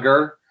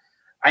younger.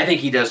 I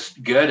think he does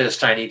good as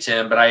Tiny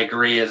Tim, but I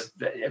agree, if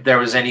there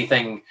was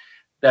anything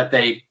that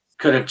they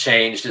could have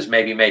changed, is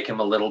maybe make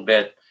him a little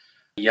bit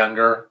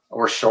younger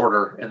or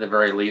shorter in the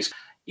very least.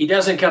 He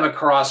doesn't come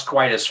across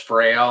quite as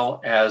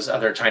frail as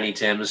other Tiny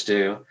Tims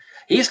do.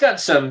 He's got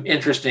some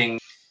interesting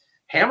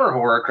Hammer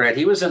horror cred.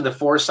 He was in The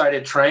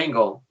Four-Sided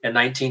Triangle in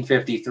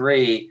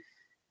 1953.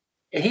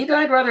 He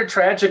died rather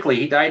tragically.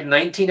 He died in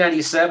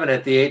 1997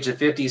 at the age of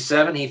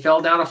 57. He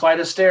fell down a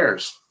flight of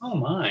stairs. Oh,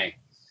 my.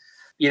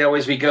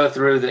 As we go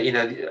through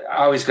I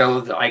always go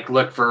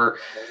look for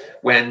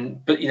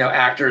when,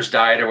 actors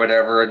died or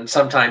whatever. And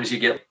sometimes you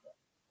get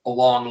a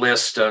long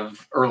list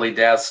of early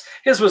deaths.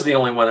 His was the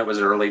only one that was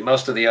early.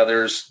 Most of the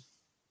others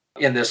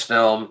in this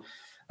film,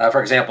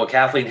 for example,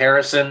 Kathleen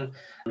Harrison,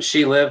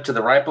 she lived to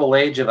the ripe old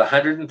age of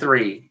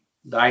 103,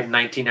 died in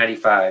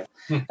 1995.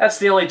 That's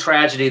the only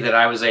tragedy that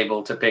I was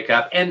able to pick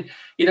up. And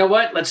you know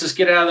what? Let's just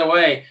get it out of the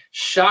way.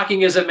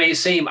 Shocking as it may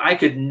seem, I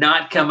could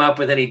not come up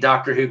with any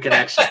Doctor Who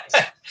connections.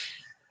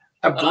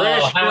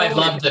 I'd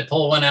love to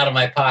pull one out of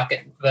my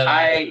pocket. But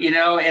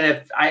and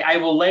if I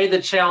will lay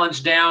the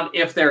challenge down,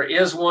 if there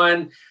is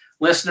one,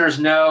 listeners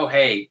know,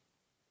 hey,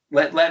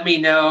 let me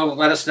know,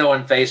 let us know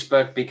on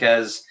Facebook,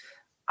 because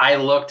I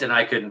looked and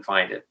I couldn't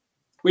find it.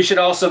 We should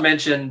also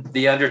mention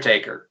The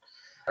Undertaker.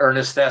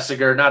 Ernest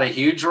Thesiger, not a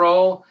huge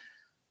role,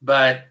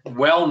 but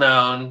well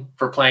known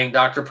for playing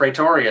Dr.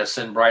 Praetorius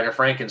in Bride of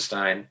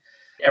Frankenstein.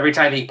 Every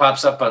time he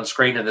pops up on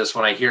screen in this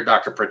one, I hear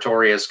Dr.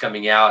 Praetorius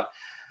coming out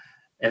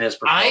in his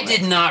performance. I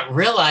did not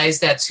realize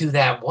that's who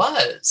that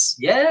was.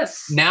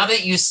 Yes. Now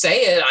that you say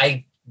it,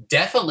 I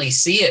definitely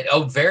see it.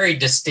 Oh, very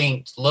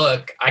distinct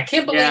look. I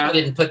can't believe I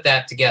didn't put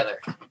that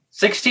together.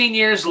 16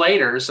 years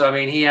later, so I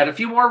mean, he had a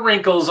few more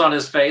wrinkles on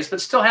his face,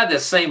 but still had the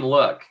same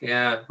look.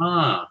 Yeah.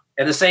 Huh.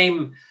 And the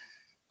same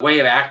way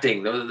of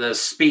acting. The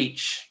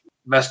speech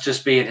must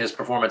just be in his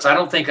performance. I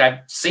don't think I've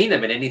seen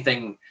him in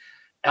anything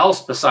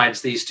else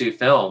besides these two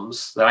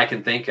films that I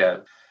can think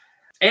of.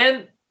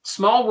 And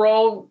small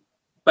role,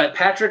 but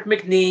Patrick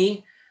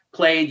Macnee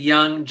played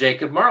young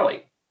Jacob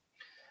Marley.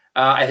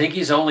 I think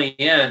he's only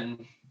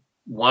in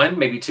one,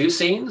 maybe two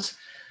scenes.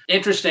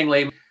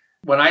 Interestingly,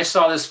 when I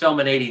saw this film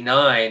in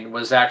 89,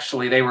 was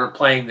actually, they were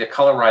playing the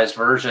colorized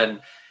version,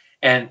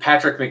 and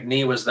Patrick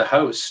Macnee was the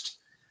host.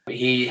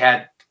 He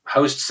had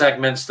host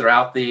segments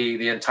throughout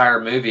the entire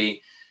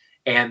movie,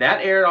 and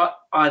that aired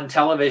on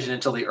television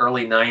until the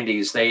early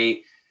 90s.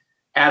 They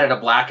added a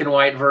black and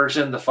white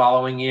version the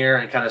following year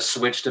and kind of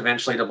switched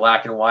eventually to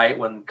black and white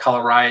when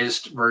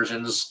colorized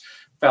versions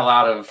fell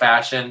out of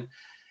fashion.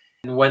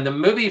 And when the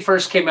movie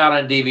first came out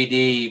on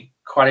DVD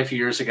quite a few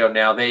years ago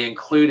now, they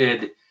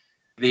included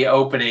the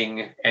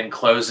opening and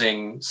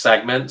closing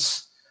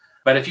segments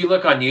But if you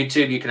look on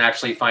YouTube, you can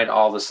actually find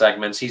all the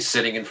segments. He's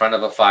sitting in front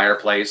of a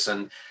fireplace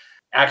and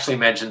actually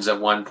mentions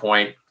at one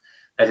point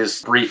that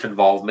his brief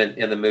involvement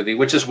in the movie,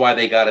 which is why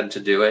they got him to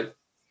do it,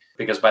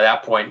 because by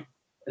that point,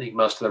 I think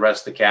most of the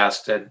rest of the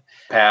cast had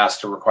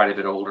passed or were quite a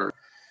bit older.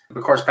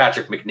 Of course,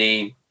 Patrick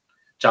Macnee,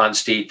 John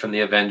Steed from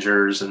the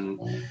Avengers,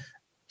 and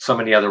so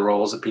many other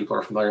roles that people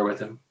are familiar with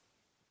him.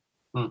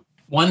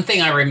 One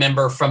thing I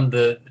remember from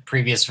the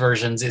previous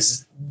versions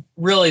is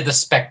really the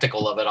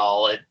spectacle of it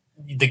all.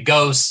 The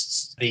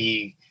ghosts,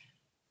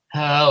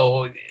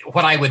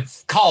 what I would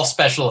call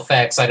special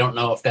effects. I don't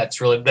know if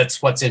that's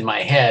what's in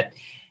my head.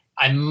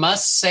 I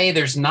must say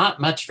there's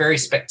not much very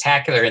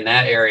spectacular in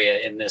that area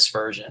in this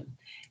version.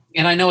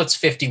 And I know it's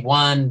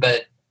 51,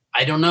 but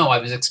I don't know. I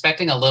was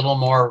expecting a little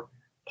more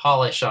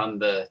polish on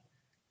the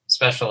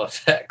special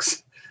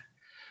effects.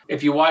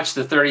 If you watch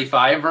the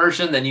 35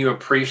 version, then you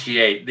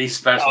appreciate these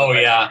special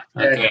effects.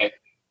 Oh, yeah. Okay.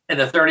 In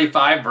the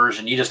 35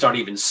 version, you just don't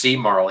even see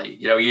Marley.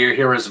 You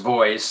hear his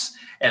voice,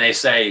 and they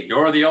say,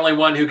 "You're the only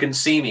one who can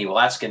see me." Well,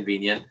 that's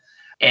convenient.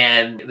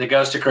 And the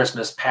Ghost of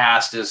Christmas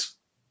Past is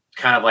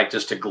kind of like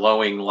just a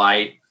glowing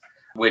light,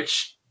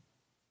 which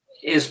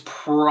is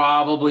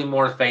probably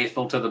more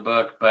faithful to the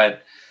book.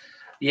 But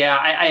yeah,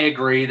 I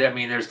agree that,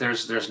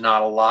 there's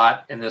not a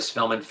lot in this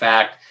film. In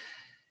fact,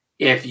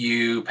 if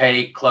you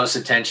pay close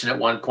attention at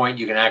one point,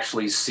 you can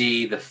actually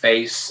see the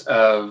face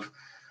of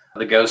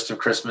the Ghost of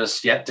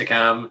Christmas Yet to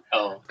Come.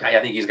 Oh, I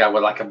think he's got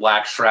like a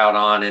black shroud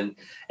on, and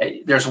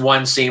there's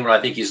one scene where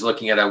I think he's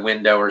looking at a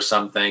window or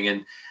something,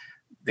 and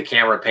the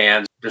camera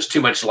pans. There's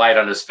too much light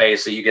on his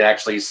face, so you can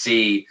actually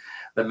see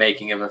the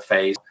making of a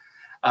face.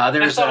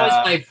 That's always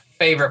my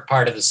favorite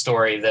part of the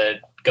story, the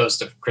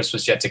Ghost of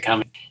Christmas Yet to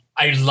Come.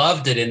 I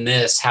loved it in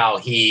this, how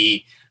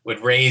he would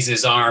raise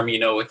his arm,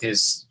 with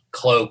his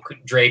cloak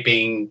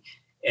draping,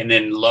 and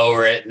then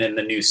lower it, and then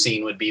the new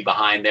scene would be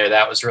behind there.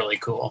 That was really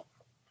cool.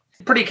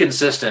 Pretty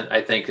consistent,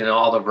 I think, in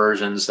all the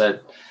versions,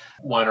 that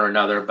one or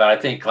another. But I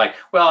think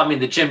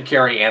the Jim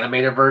Carrey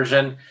animated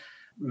version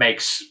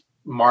makes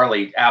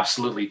Marley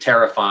absolutely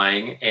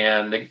terrifying.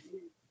 And the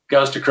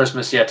Ghost of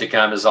Christmas Yet to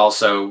Come is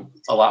also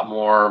a lot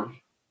more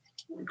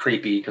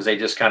creepy because they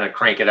just kind of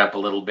crank it up a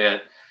little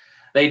bit.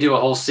 They do a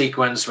whole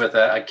sequence with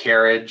a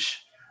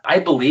carriage, I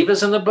believe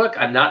is in the book.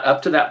 I'm not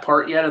up to that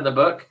part yet in the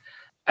book.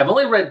 I've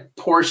only read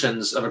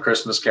portions of A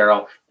Christmas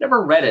Carol,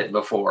 never read it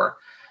before.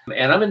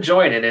 And I'm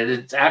enjoying it. And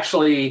it's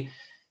actually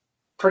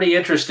pretty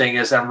interesting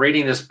as I'm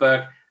reading this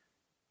book.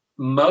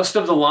 Most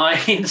of the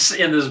lines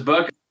in this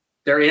book,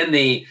 they're in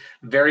the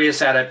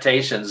various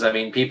adaptations.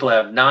 People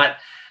have not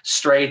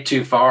strayed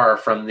too far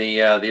from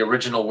the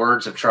original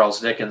words of Charles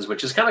Dickens,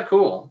 which is kind of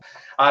cool.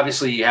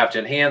 Obviously, you have to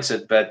enhance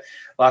it, but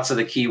lots of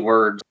the key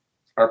words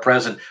are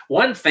present.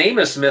 One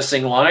famous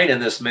missing line in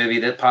this movie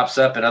that pops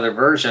up in other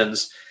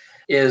versions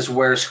is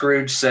where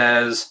Scrooge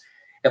says,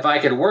 "If I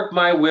could work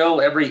my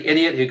will, every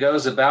idiot who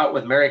goes about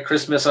with Merry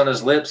Christmas on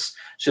his lips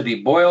should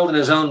be boiled in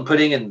his own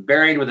pudding and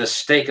buried with a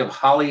stake of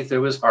holly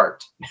through his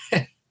heart."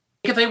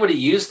 If they would have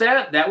used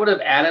that would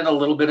have added a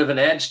little bit of an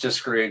edge to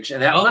Scrooge.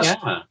 And that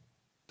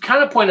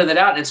kind of pointed that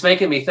out. And it's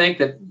making me think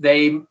that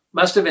they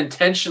must have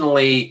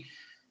intentionally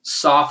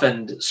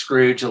softened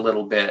Scrooge a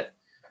little bit.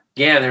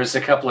 Again, there's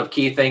a couple of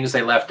key things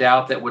they left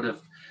out that would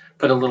have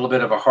put a little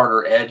bit of a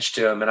harder edge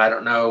to him. And I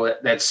don't know,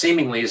 that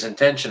seemingly is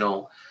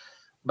intentional,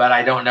 but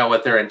I don't know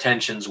what their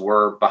intentions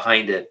were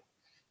behind it.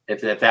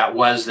 If that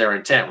was their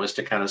intent, was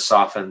to kind of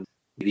soften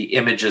the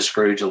image of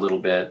Scrooge a little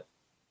bit.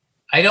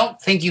 I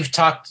don't think you've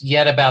talked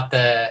yet about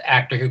the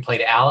actor who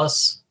played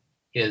Alice,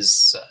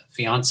 his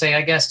fiance,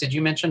 I guess. Did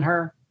you mention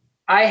her?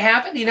 I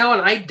haven't,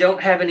 and I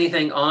don't have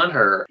anything on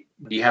her.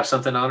 Do you have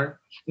something on her?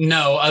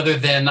 No, other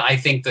than I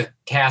think the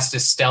cast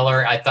is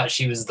stellar. I thought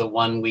she was the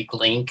one weak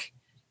link.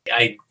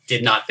 I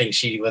did not think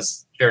she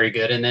was very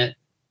good in it.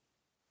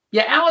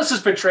 Yeah, Alice is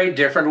portrayed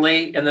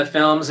differently in the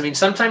films.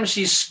 Sometimes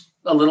she's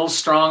a little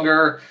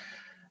stronger,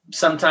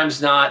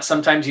 sometimes not.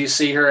 Sometimes you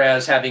see her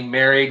as having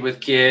married with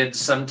kids.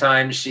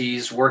 Sometimes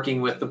she's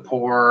working with the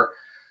poor.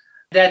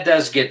 That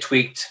does get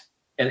tweaked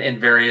in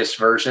various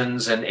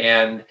versions.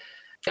 And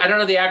I don't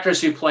know the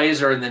actress who plays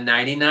her in the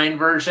 99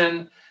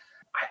 version.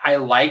 I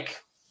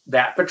like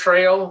that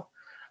portrayal.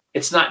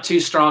 It's not too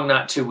strong,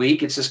 not too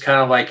weak. It's just kind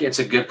of like it's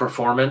a good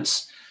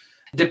performance.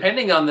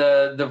 Depending on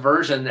the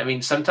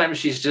version, sometimes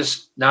she's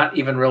just not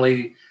even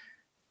really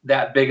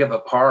that big of a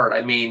part.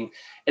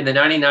 In the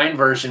 99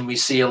 version, we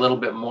see a little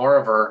bit more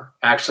of her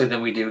actually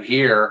than we do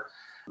here.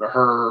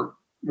 Her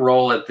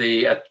role at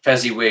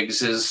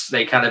Fezziwigs is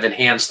they kind of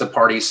enhance the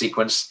party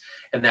sequence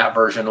in that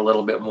version a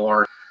little bit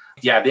more.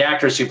 Yeah, the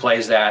actress who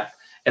plays that,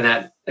 and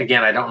that,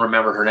 again, I don't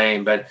remember her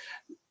name, but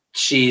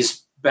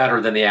she's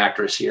better than the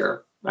actress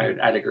here.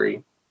 I'd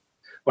agree.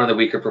 One of the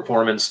weaker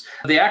performances.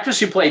 The actress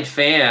who played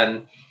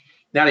Fan,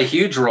 not a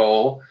huge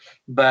role,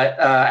 but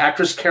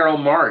actress Carol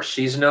Marsh.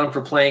 She's known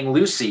for playing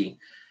Lucy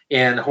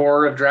in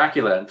Horror of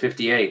Dracula in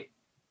 1958,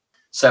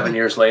 7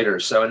 years later.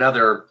 So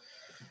another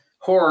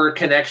horror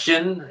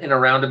connection in a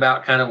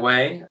roundabout kind of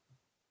way.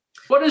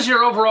 What is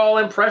your overall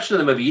impression of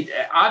the movie?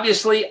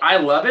 Obviously, I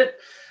love it.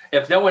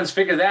 If no one's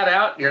figured that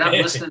out, you're not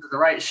listening to the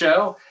right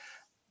show.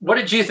 What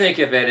did you think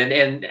of it?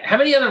 And how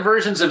many other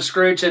versions of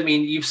Scrooge? I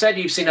mean, you've said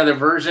you've seen other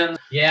versions.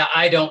 Yeah,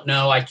 I don't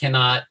know. I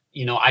cannot,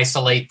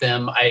 isolate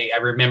them. I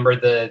remember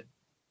the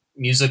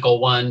musical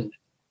one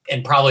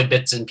and probably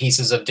bits and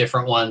pieces of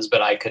different ones,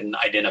 but I couldn't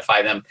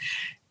identify them.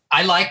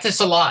 I like this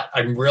a lot.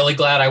 I'm really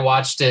glad I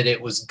watched it.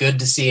 It was good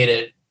to see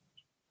it.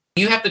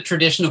 You have the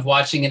tradition of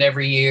watching it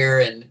every year,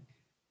 and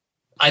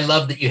I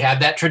love that you have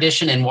that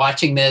tradition, and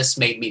watching this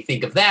made me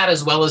think of that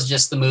as well as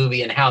just the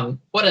movie and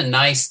what a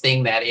nice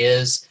thing that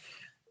is.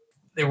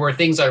 There were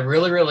things I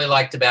really, really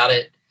liked about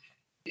it.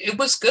 It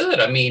was good.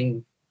 I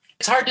mean,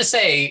 it's hard to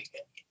say,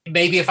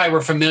 maybe if I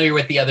were familiar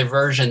with the other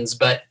versions,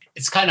 but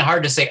it's kind of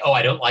hard to say, oh,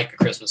 I don't like A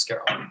Christmas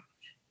Carol.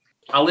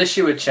 I'll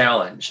issue a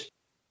challenge.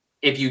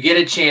 If you get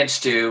a chance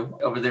to,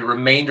 over the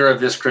remainder of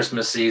this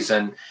Christmas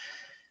season,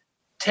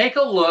 take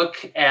a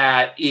look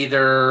at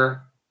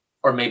either,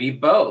 or maybe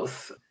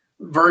both,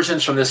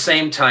 versions from the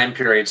same time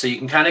period so you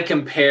can kind of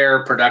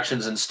compare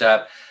productions and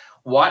stuff.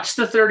 Watch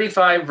the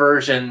 35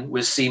 version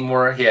with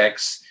Seymour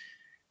Hicks.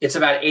 It's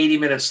about 80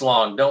 minutes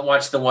long. Don't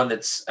watch the one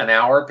that's an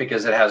hour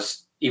because it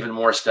has even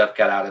more stuff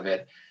cut out of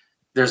it.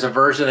 There's a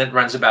version that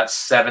runs about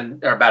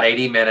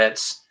 80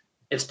 minutes.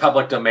 It's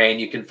public domain.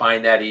 You can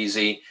find that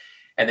easy.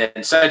 And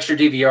then set your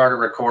DVR to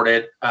record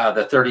it.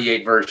 The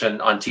 38 version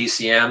on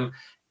TCM.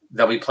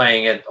 They'll be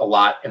playing it a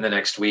lot in the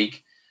next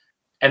week.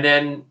 And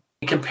then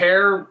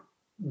compare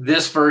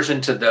this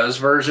version to those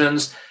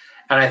versions.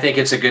 And I think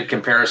it's a good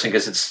comparison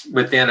because it's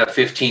within a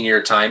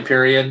 15-year time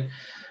period.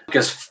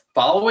 Because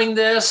following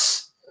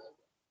this,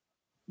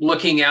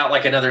 looking out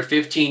like another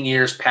 15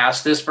 years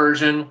past this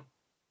version,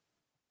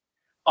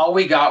 all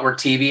we got were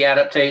TV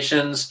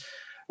adaptations,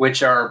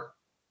 which are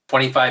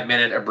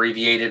 25-minute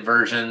abbreviated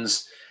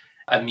versions,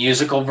 a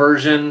musical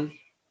version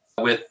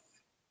with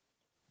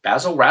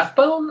Basil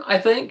Rathbone, I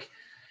think.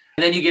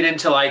 And then you get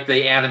into like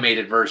the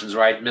animated versions,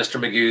 right? Mr.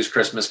 Magoo's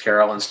Christmas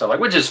Carol and stuff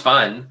which is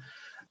fun.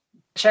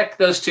 Check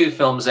those two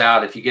films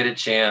out if you get a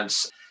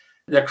chance.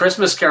 The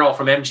Christmas Carol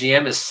from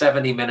MGM is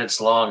 70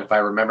 minutes long, if I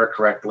remember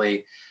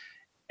correctly.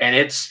 And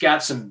it's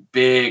got some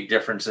big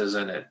differences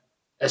in it,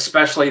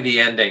 especially the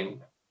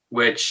ending,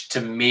 which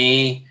to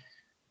me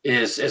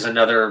is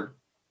another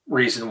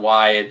reason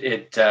why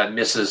it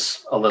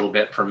misses a little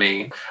bit for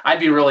me. I'd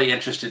be really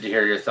interested to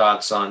hear your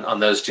thoughts on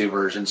those two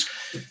versions.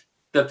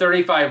 The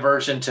 35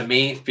 version to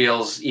me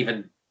feels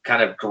even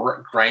kind of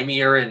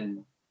grimier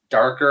and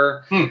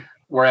darker,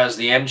 whereas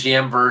the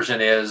MGM version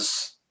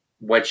is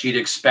what you'd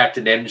expect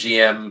an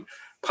MGM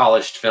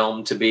polished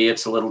film to be.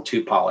 It's a little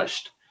too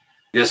polished.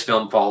 This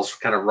film falls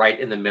kind of right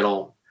in the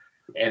middle,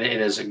 and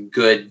it is a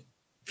good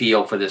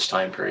feel for this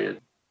time period.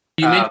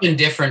 You mentioned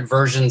different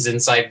versions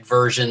inside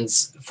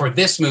versions. For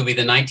this movie,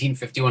 the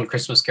 1951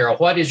 Christmas Carol,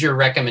 what is your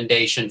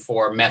recommendation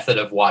for method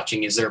of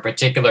watching? Is there a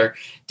particular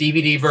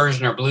DVD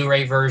version or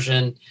Blu-ray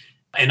version?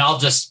 And I'll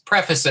just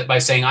preface it by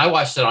saying I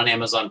watched it on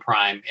Amazon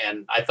Prime,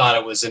 and I thought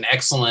it was an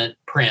excellent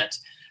print.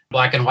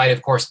 Black and white,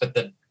 of course, but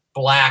the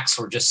blacks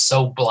were just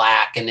so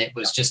black, and it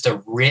was just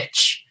a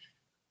rich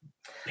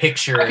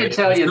picture. I can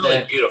tell you really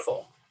that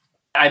beautiful.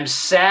 I'm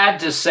sad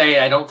to say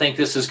I don't think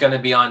this is going to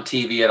be on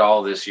TV at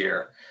all this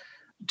year.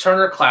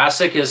 Turner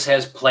Classic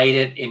has played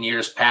it in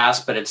years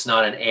past, but it's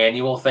not an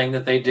annual thing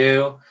that they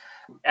do.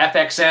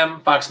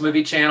 FXM, Fox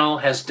Movie Channel,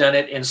 has done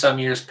it in some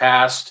years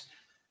past.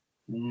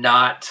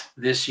 Not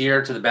this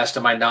year, to the best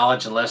of my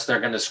knowledge, unless they're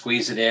going to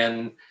squeeze it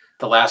in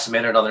the last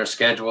minute on their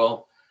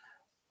schedule.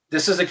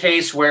 This is a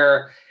case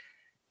where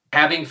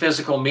having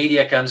physical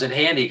media comes in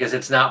handy because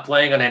it's not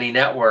playing on any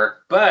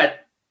network.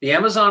 But the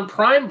Amazon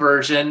Prime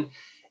version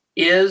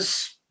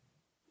is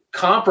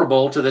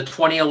comparable to the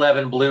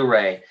 2011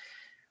 Blu-ray.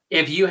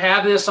 If you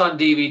have this on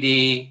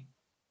DVD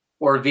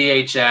or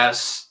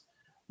VHS,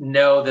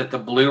 know that the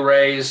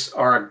Blu-rays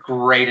are a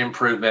great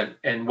improvement.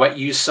 And what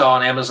you saw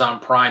on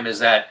Amazon Prime is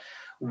that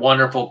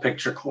wonderful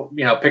picture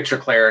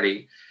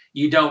clarity.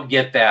 You don't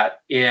get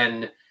that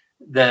in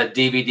the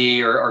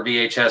DVD or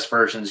VHS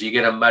versions. You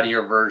get a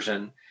muddier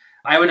version.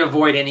 I would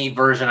avoid any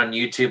version on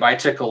YouTube. I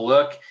took a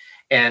look,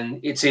 and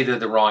it's either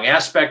the wrong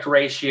aspect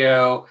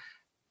ratio,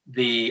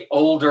 the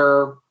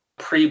older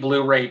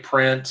pre-Blu-ray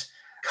print,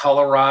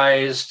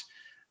 colorized,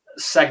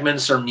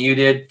 segments are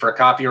muted for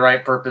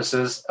copyright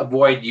purposes.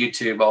 Avoid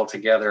YouTube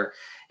altogether.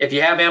 If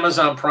you have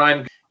Amazon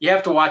Prime, you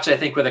have to watch, I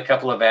think, with a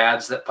couple of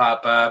ads that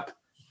pop up.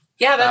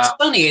 Yeah, that's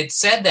funny. It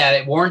said that.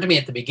 It warned me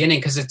at the beginning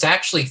because it's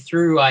actually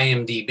through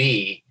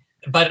IMDb,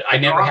 but I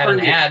never had an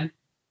ad.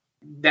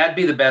 That'd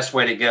be the best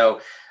way to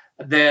go.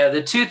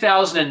 The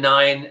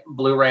 2009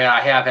 Blu-ray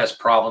I have has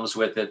problems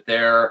with it.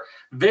 There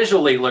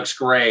visually looks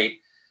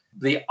great.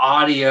 The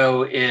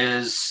audio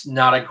is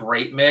not a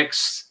great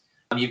mix.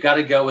 You've got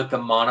to go with the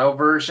mono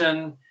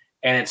version,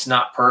 and it's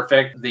not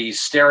perfect. The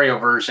stereo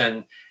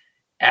version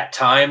at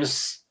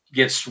times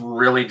gets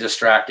really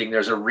distracting.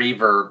 There's a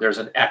reverb, there's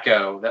an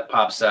echo that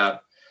pops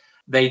up.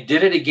 They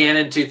did it again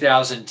in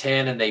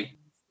 2010, and they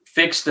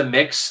fixed the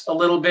mix a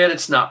little bit.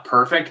 It's not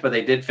perfect, but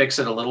they did fix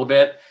it a little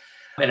bit,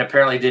 and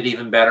apparently did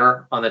even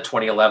better on the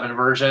 2011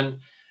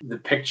 version. The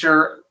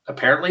picture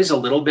apparently is a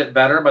little bit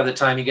better by the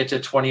time you get to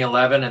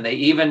 2011. And they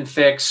even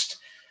fixed,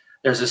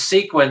 there's a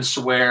sequence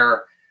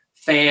where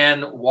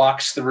Fan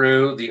walks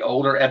through the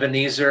older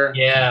Ebenezer.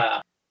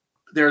 Yeah.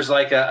 There's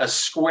like a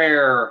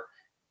square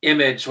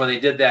image when they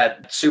did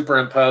that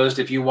superimposed.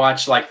 If you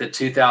watch like the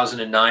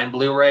 2009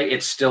 Blu-ray,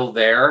 it's still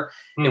there.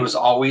 It was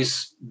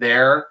always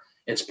there.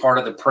 It's part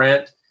of the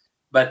print,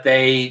 but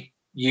they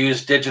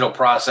use digital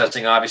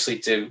processing, obviously,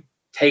 to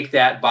take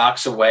that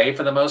box away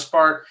for the most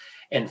part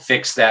and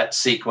fix that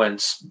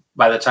sequence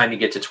by the time you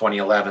get to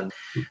 2011.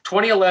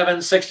 2011,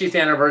 60th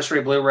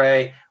anniversary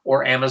Blu-ray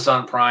or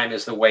Amazon Prime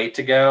is the way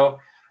to go.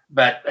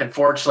 But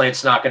unfortunately,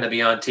 it's not going to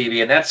be on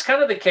TV. And that's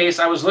kind of the case.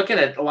 I was looking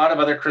at a lot of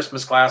other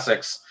Christmas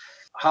classics.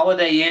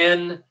 Holiday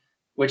Inn,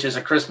 which is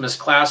a Christmas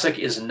classic,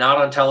 is not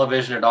on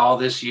television at all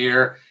this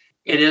year.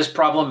 It is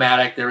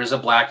problematic. There is a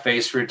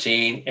blackface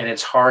routine, and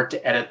it's hard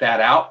to edit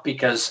that out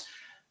because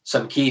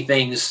some key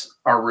things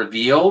are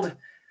revealed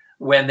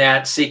when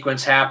that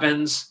sequence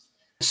happens.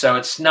 So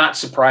it's not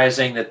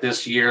surprising that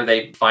this year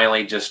they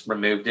finally just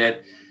removed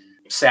it.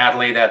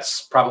 Sadly,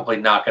 that's probably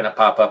not going to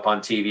pop up on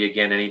TV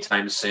again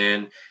anytime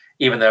soon,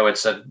 even though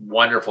it's a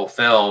wonderful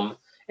film,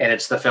 and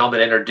it's the film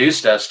that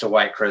introduced us to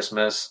White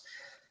Christmas.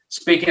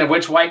 Speaking of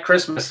which, White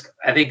Christmas,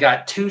 I think,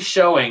 got 2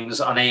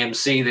 showings on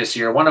AMC this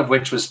year, one of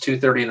which was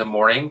 2:30 in the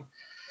morning.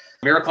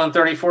 Miracle on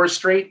 34th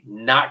Street,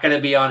 not going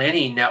to be on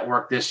any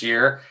network this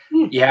year.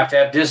 You have to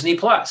have Disney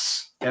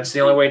Plus. That's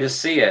the only way to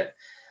see it.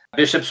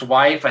 Bishop's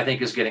Wife, I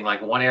think, is getting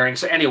like 1 airing.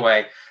 So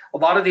anyway, a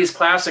lot of these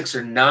classics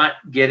are not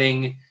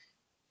getting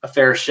a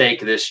fair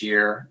shake this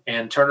year.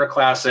 And Turner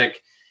Classic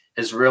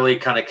has really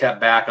kind of cut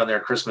back on their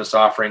Christmas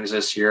offerings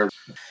this year.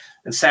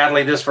 And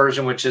sadly, this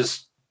version, which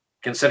is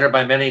considered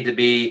by many to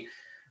be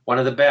one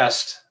of the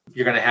best,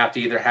 you're going to have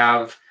to either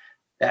have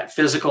that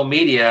physical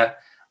media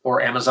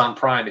or Amazon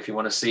Prime if you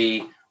want to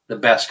see the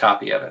best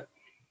copy of it.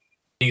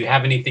 Do you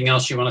have anything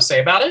else you want to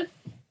say about it?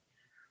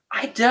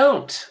 I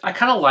don't. I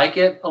kind of like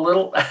it a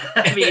little.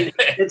 I mean,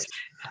 it's.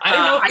 I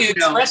don't know if you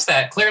expressed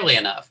that clearly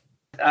enough.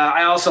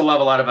 I also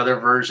love a lot of other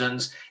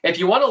versions. If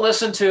you want to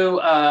listen to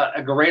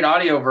a great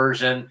audio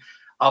version,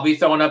 I'll be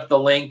throwing up the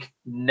link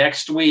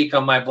next week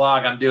on my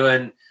blog. I'm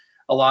doing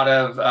a lot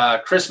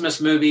of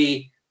Christmas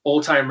movie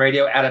old-time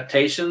radio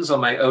adaptations on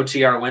my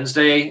OTR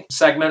Wednesday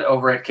segment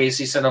over at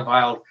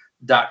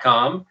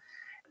kccinephile.com.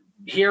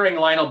 Hearing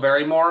Lionel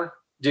Barrymore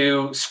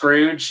do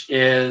Scrooge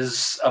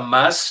is a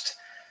must.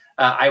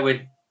 I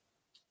would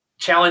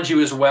challenge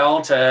you as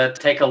well to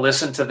take a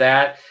listen to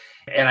that.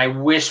 And I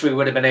wish we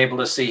would have been able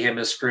to see him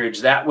as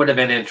Scrooge. That would have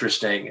been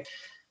interesting.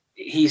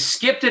 He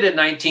skipped it in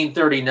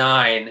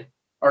 1939,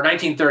 or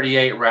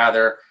 1938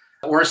 rather.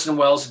 Orson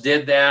Welles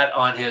did that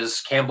on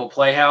his Campbell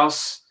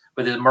Playhouse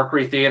with his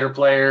Mercury Theater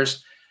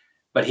players,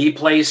 but he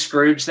plays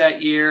Scrooge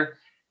that year.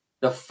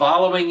 The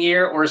following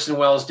year, Orson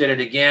Welles did it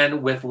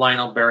again with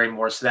Lionel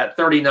Barrymore. So that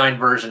 39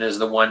 version is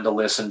the one to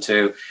listen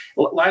to.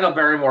 Lionel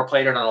Barrymore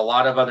played it on a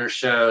lot of other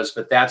shows,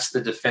 but that's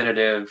the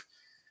definitive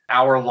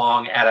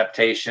hour-long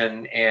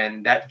adaptation,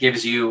 and that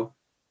gives you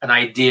an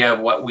idea of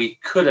what we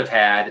could have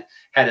had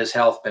his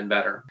health been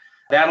better.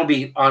 That'll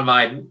be on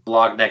my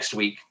blog next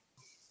week.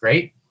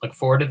 Great. Look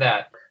forward to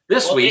that.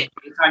 This week,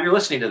 by the time you're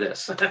listening to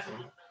this.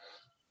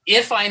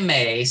 If I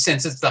may,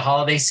 since it's the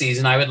holiday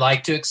season, I would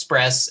like to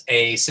express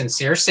a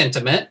sincere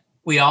sentiment.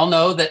 We all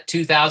know that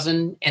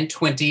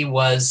 2020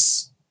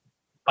 was,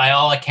 by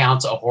all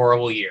accounts, a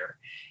horrible year.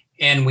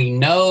 And we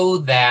know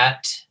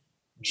that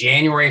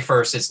January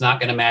 1st, it's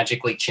not going to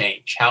magically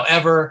change.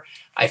 However,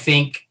 I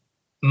think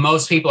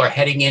most people are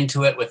heading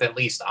into it with at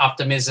least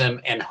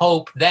optimism and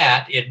hope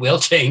that it will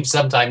change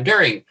sometime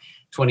during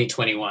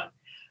 2021.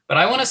 But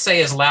I want to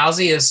say, as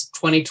lousy as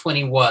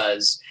 2020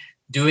 was,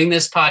 doing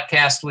this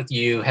podcast with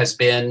you has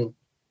been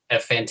a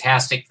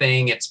fantastic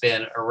thing. It's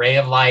been a ray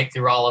of light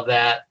through all of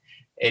that.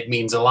 It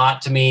means a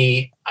lot to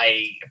me.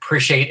 I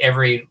appreciate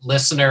every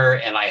listener,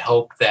 and I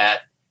hope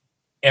that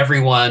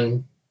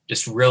everyone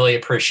just really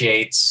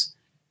appreciates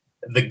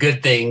the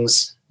good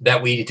things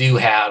that we do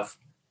have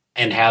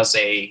and has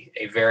a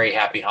very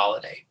happy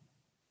holiday.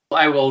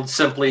 I will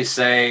simply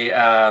say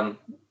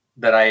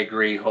that I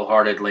agree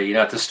wholeheartedly. You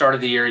know, at the start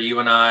of the year, you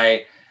and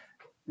I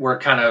were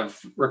kind of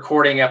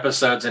recording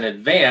episodes in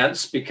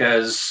advance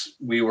because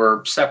we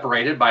were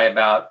separated by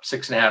about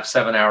 6.5,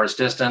 7 hours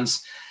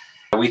distance.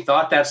 We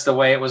thought that's the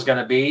way it was going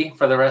to be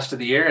for the rest of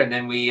the year. And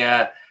then we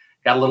got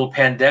a little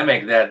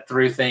pandemic that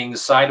threw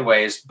things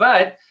sideways.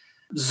 But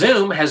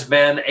Zoom has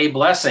been a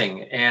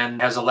blessing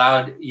and has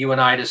allowed you and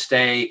I to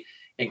stay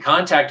in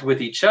contact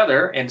with each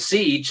other and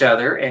see each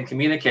other and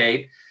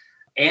communicate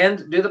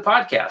and do the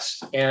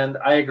podcast. And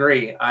I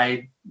agree.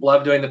 I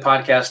love doing the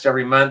podcast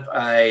every month.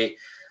 I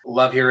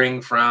love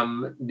hearing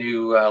from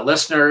new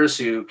listeners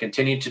who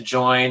continue to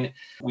join.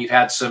 We've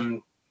had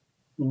some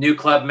new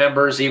club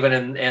members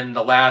even in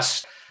the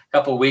last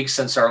couple of weeks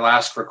since our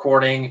last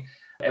recording,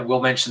 and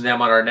we'll mention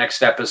them on our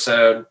next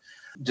episode.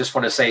 Just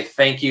want to say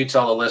thank you to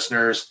all the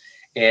listeners,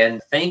 and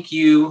thank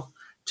you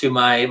to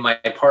my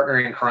partner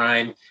in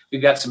crime.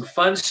 We've got some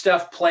fun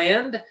stuff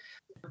planned.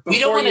 We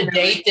don't want to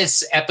date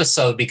this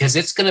episode because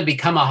it's going to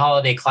become a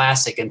holiday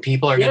classic and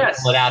people are going to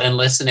pull it out and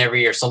listen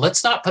every year. So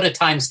let's not put a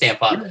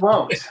timestamp on it.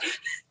 Won't.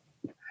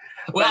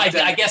 Well,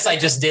 I guess I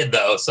just did,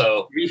 though.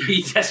 So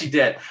yes, you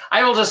did.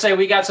 I will just say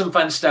we got some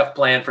fun stuff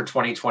planned for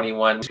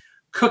 2021,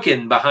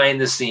 cooking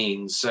behind the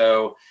scenes.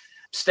 So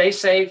stay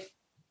safe.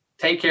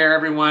 Take care,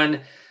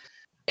 everyone.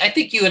 I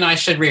think you and I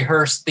should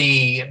rehearse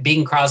the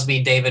Bing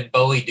Crosby, David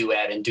Bowie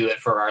duet and do it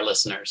for our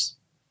listeners.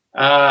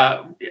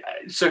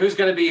 So who's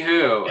going to be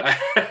who?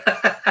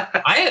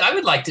 I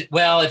would like to.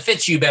 Well, it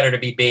fits you better to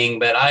be Bing,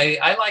 but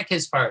I like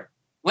his part.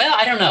 Well,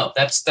 I don't know.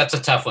 That's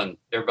a tough one.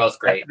 They're both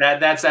great.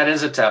 That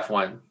is a tough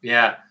one.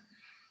 Yeah,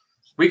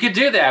 we could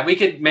do that. We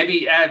could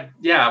maybe add.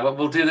 Yeah,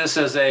 we'll do this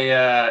as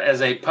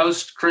a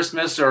post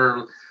Christmas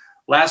or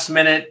last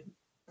minute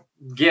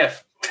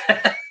gift.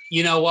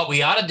 You know what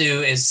we ought to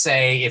do is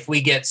say if we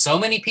get so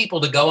many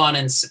people to go on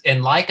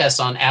and like us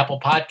on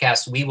Apple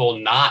Podcasts, we will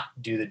not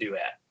do the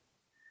duet.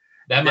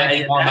 That might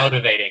be more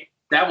motivating.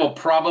 That will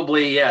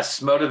probably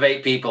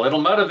motivate people.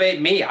 It'll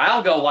motivate me.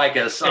 I'll go like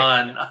us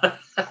on.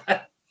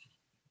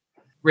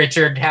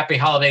 Richard, happy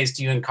holidays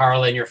to you and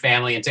Carla and your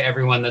family and to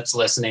everyone that's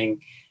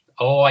listening.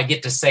 Oh, I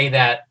get to say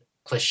that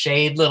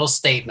cliched little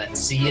statement.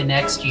 See you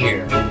next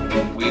year.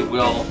 We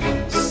will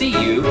see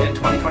you in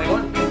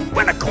 2021.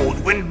 When a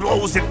cold wind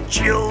blows, it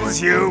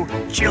chills you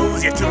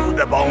to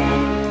the bone.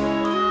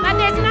 And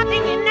there's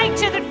nothing in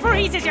nature that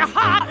freezes your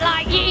heart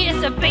like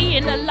years of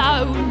being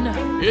alone.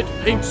 It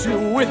paints you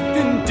with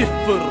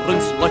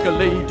indifference like a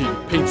lady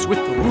paints with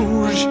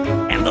rouge.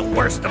 And the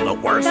worst of the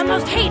worst, the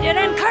most hated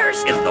and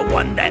cursed, is the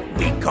one that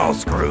we call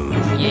Scrooge.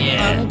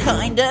 Yeah.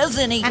 Unkind as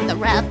any, and the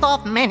wrath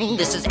of many.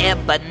 This is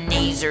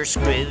Ebenezer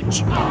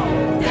Scrooge.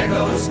 Oh, there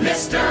goes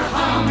Mr.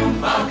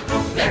 Humbug.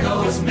 There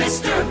goes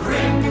Mr.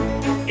 Grim.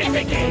 If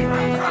they gave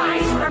a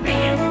prize for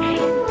being